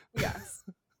pee. yes.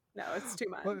 No, it's too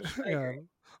But much. I yeah, agree.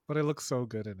 but I look so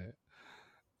good in it.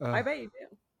 I uh, bet you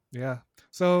do. yeah,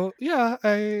 so yeah,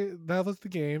 I that was the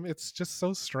game. It's just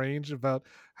so strange about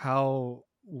how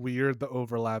weird the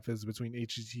overlap is between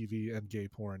HGTV and gay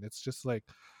porn. It's just like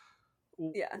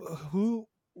Yeah. who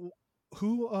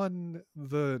who on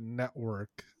the network,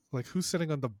 like who's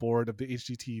sitting on the board of the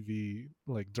HGTV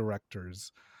like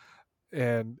directors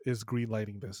and is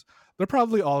greenlighting this? They're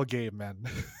probably all gay men.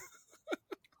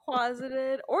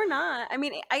 Closeted or not. I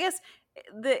mean, I guess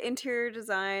the interior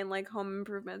design, like home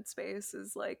improvement space,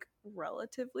 is like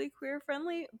relatively queer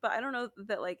friendly, but I don't know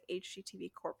that like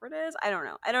HGTV corporate is. I don't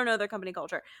know. I don't know their company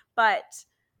culture, but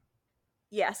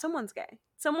yeah, someone's gay.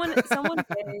 Someone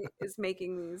gay is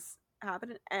making these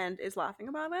happen and is laughing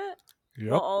about it, while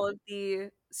Yep. all of the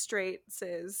straight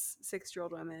cis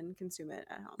 6-year-old women consume it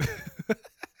at home.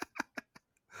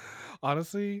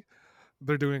 Honestly,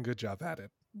 they're doing a good job at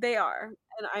it. They are,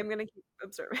 and I'm gonna keep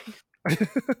observing.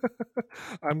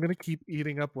 I'm gonna keep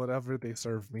eating up whatever they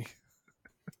serve me.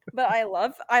 But I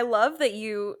love that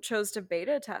you chose to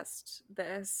beta test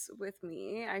this with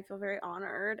me. I feel very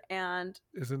honored, and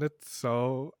Isn't it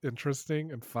so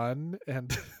interesting and fun?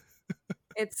 And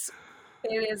it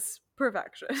is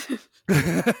perfection.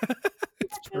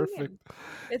 it's perfect.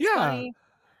 It's Yeah. funny,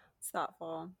 it's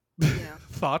thoughtful, you know,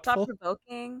 thought Thoughtful.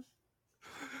 provoking.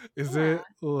 Is Yeah, it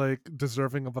like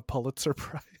deserving of a Pulitzer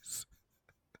Prize?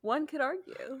 one could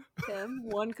argue, Tim.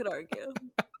 One could argue.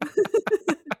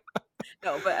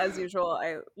 No, but as usual,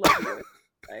 I love you.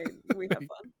 We have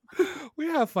fun. We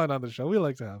have fun on the show. We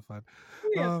like to have fun.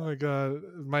 We have Oh fun. my god.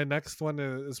 My next one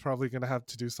is probably gonna have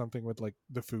to do something with like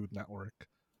the Food Network.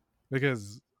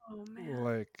 Because Oh man,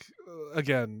 like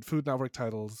again, Food Network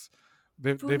titles,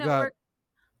 Food they've got Network,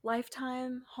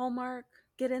 Lifetime, Hallmark,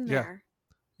 get in yeah, there.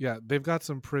 yeah, they've got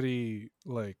some pretty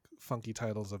like funky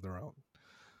titles of their own.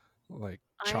 Like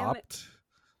I am Chopped.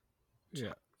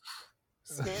 Yeah.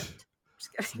 snipped.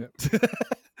 Just kidding. Snipped.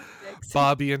 Yikes.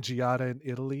 Bobby and Giada in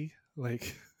Italy.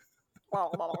 Like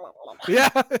yeah,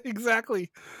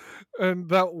 exactly. And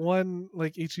that one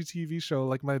like HGTV show,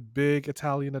 like My Big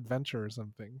Italian Adventure or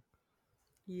something.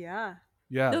 Yeah.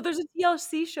 Yeah, No, there's a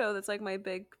TLC show that's like My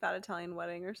Big Fat Italian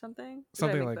Wedding or something. Did I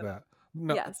something make like that up? that.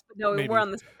 No, Yes, but no, we're maybe.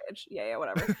 on the same page. Yeah, yeah,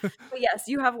 whatever. But yes,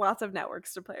 you have lots of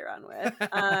networks to play around with.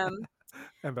 And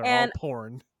they're all And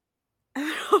porn.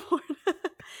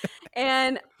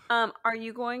 and are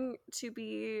you going to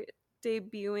be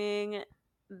debuting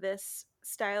this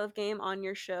style of game on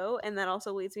your show? And that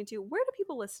also leads me to, where do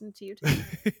people listen to you, Tim?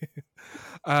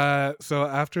 So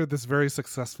after this very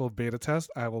successful beta test,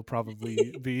 I will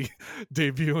probably be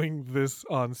debuting this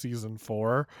on season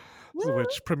 4, Woo!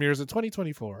 which premieres in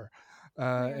 2024. Oh my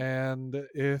God. And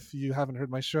if you haven't heard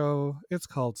my show, it's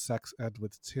called Sex Ed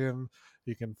with Tim.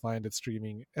 You can find it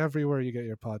streaming everywhere you get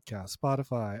your podcast: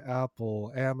 Spotify,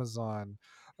 Apple, Amazon.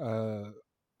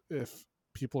 If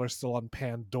people are still on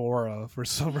Pandora for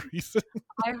some reason,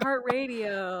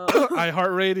 iHeartRadio.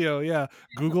 iHeartRadio, yeah,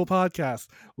 Google Podcasts,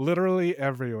 literally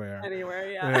everywhere.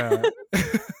 Anywhere, yeah. Yeah. Me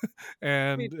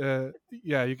And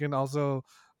yeah, you can also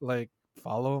like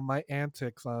follow my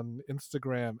antics on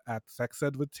Instagram at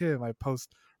SexEdWithTim. I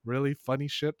post really funny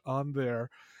shit on there,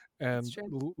 That's and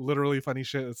true. literally funny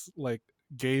shit. It's like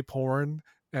gay porn,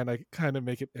 and I kind of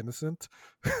make it innocent.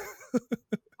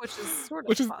 Which is sort of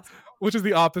which is possible. which is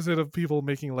the opposite of people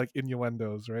making like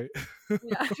innuendos, right?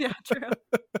 Yeah, yeah, true.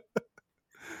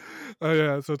 Oh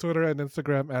yeah, so Twitter and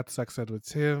Instagram at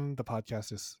SexEdWithTim. The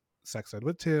podcast is Sex Ed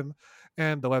with Tim,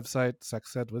 and the website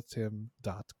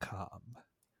sexedwithtim.com.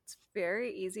 It's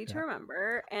very easy to Yeah.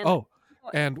 remember. And Oh,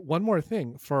 and one more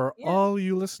thing for yeah, all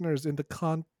you listeners in the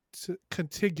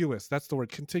contiguous, that's the word,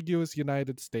 contiguous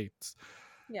United States.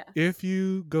 yeah. If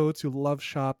you go to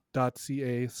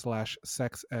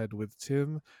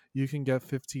loveshop.ca/sexedwithtim, you can get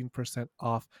 15%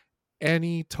 off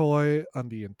any toy on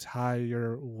the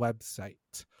entire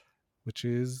website, which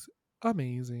is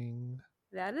amazing.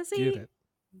 That is Get a it.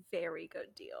 very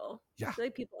good deal. I Yeah. feel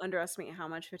like people underestimate how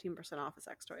much 15% off a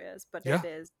sex toy is, but Yeah. it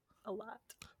is a lot.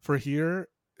 For here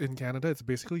in Canada, it's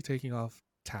basically taking off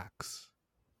tax.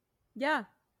 Yeah.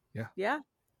 Yeah. Yeah.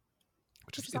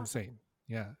 Which Which is is awesome. insane.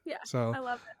 Yeah. Yeah. So I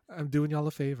love it. I'm doing y'all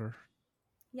a favor.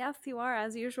 Yes, you are,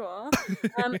 as usual.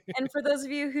 And for those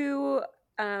of you who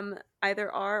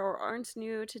either are or aren't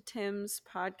new to Tim's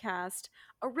podcast,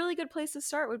 a really good place to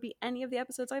start would be any of the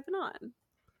episodes I've been on.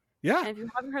 Yeah. And if you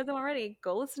haven't heard them already,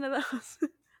 go listen to those.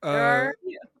 There Uh are a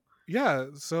few. yeah,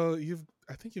 so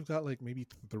I think you've got like maybe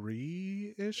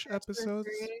 3-ish episodes.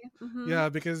 Mm-hmm. Yeah,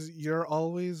 because you're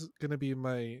always gonna be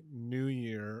my New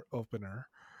Year opener.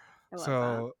 I love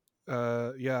So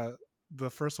yeah, the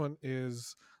first one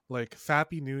is like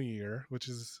Fappy New Year, which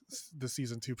is the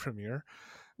season 2 premiere.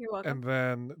 You're welcome. And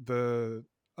then the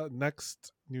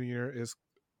next New Year is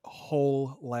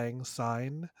Whole Lang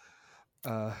Syne.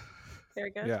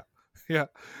 Very good. Yeah. Yeah.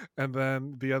 And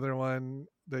then the other one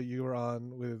that you were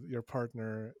on with your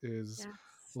partner is Yes.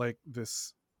 like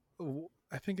this,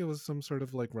 I think it was some sort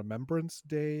of like Remembrance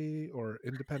Day or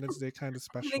Independence Day kind of I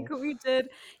special. think we did,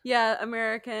 yeah,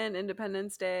 American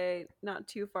Independence Day, not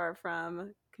too far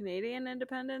from Canadian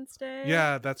Independence Day.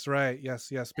 Yeah, that's right.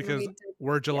 Yes, yes. And Because we did,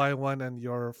 we're July 1 and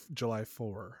you're July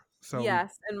 4. So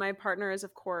yes, and my partner is,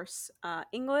 of course,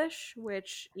 English,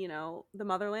 which, you know, the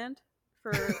motherland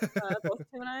for both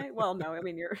Tim and I. Well, no, I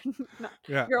mean, you're not,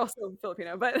 yeah. you're also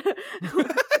Filipino, but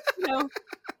you know,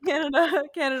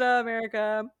 Canada,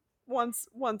 America once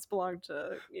belonged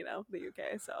to, you know, the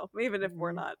UK. So even if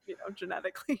we're not, you know,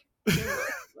 genetically English,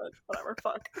 but whatever,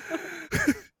 fuck.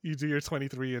 You do your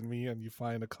 23andMe and you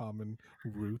find a common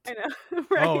root. I know,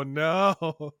 right? Oh no.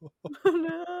 Oh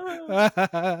no.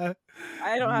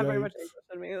 I don't have very much Yikes. English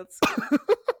in me. That's good.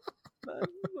 But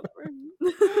whatever.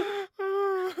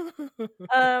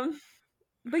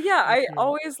 But yeah, I Okay.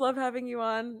 always love having you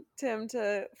on, Tim,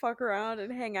 to fuck around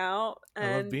and hang out. I love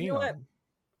And you being know what? on.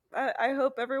 I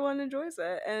hope everyone enjoys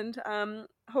it. And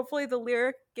hopefully the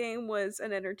lyric game was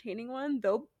an entertaining one,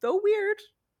 though weird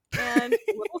and a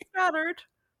little scattered.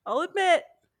 I'll admit.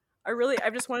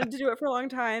 I've just wanted to do it for a long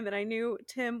time, and I knew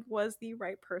Tim was the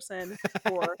right person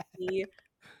for the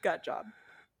gut job.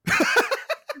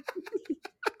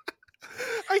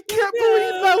 I can't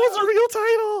believe that was a real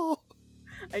title.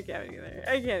 I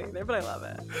can't either, but I love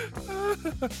it.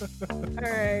 All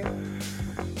right.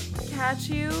 Catch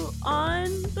you on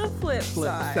the flip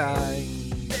side.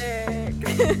 Sick.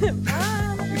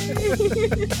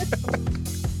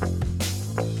 Bye.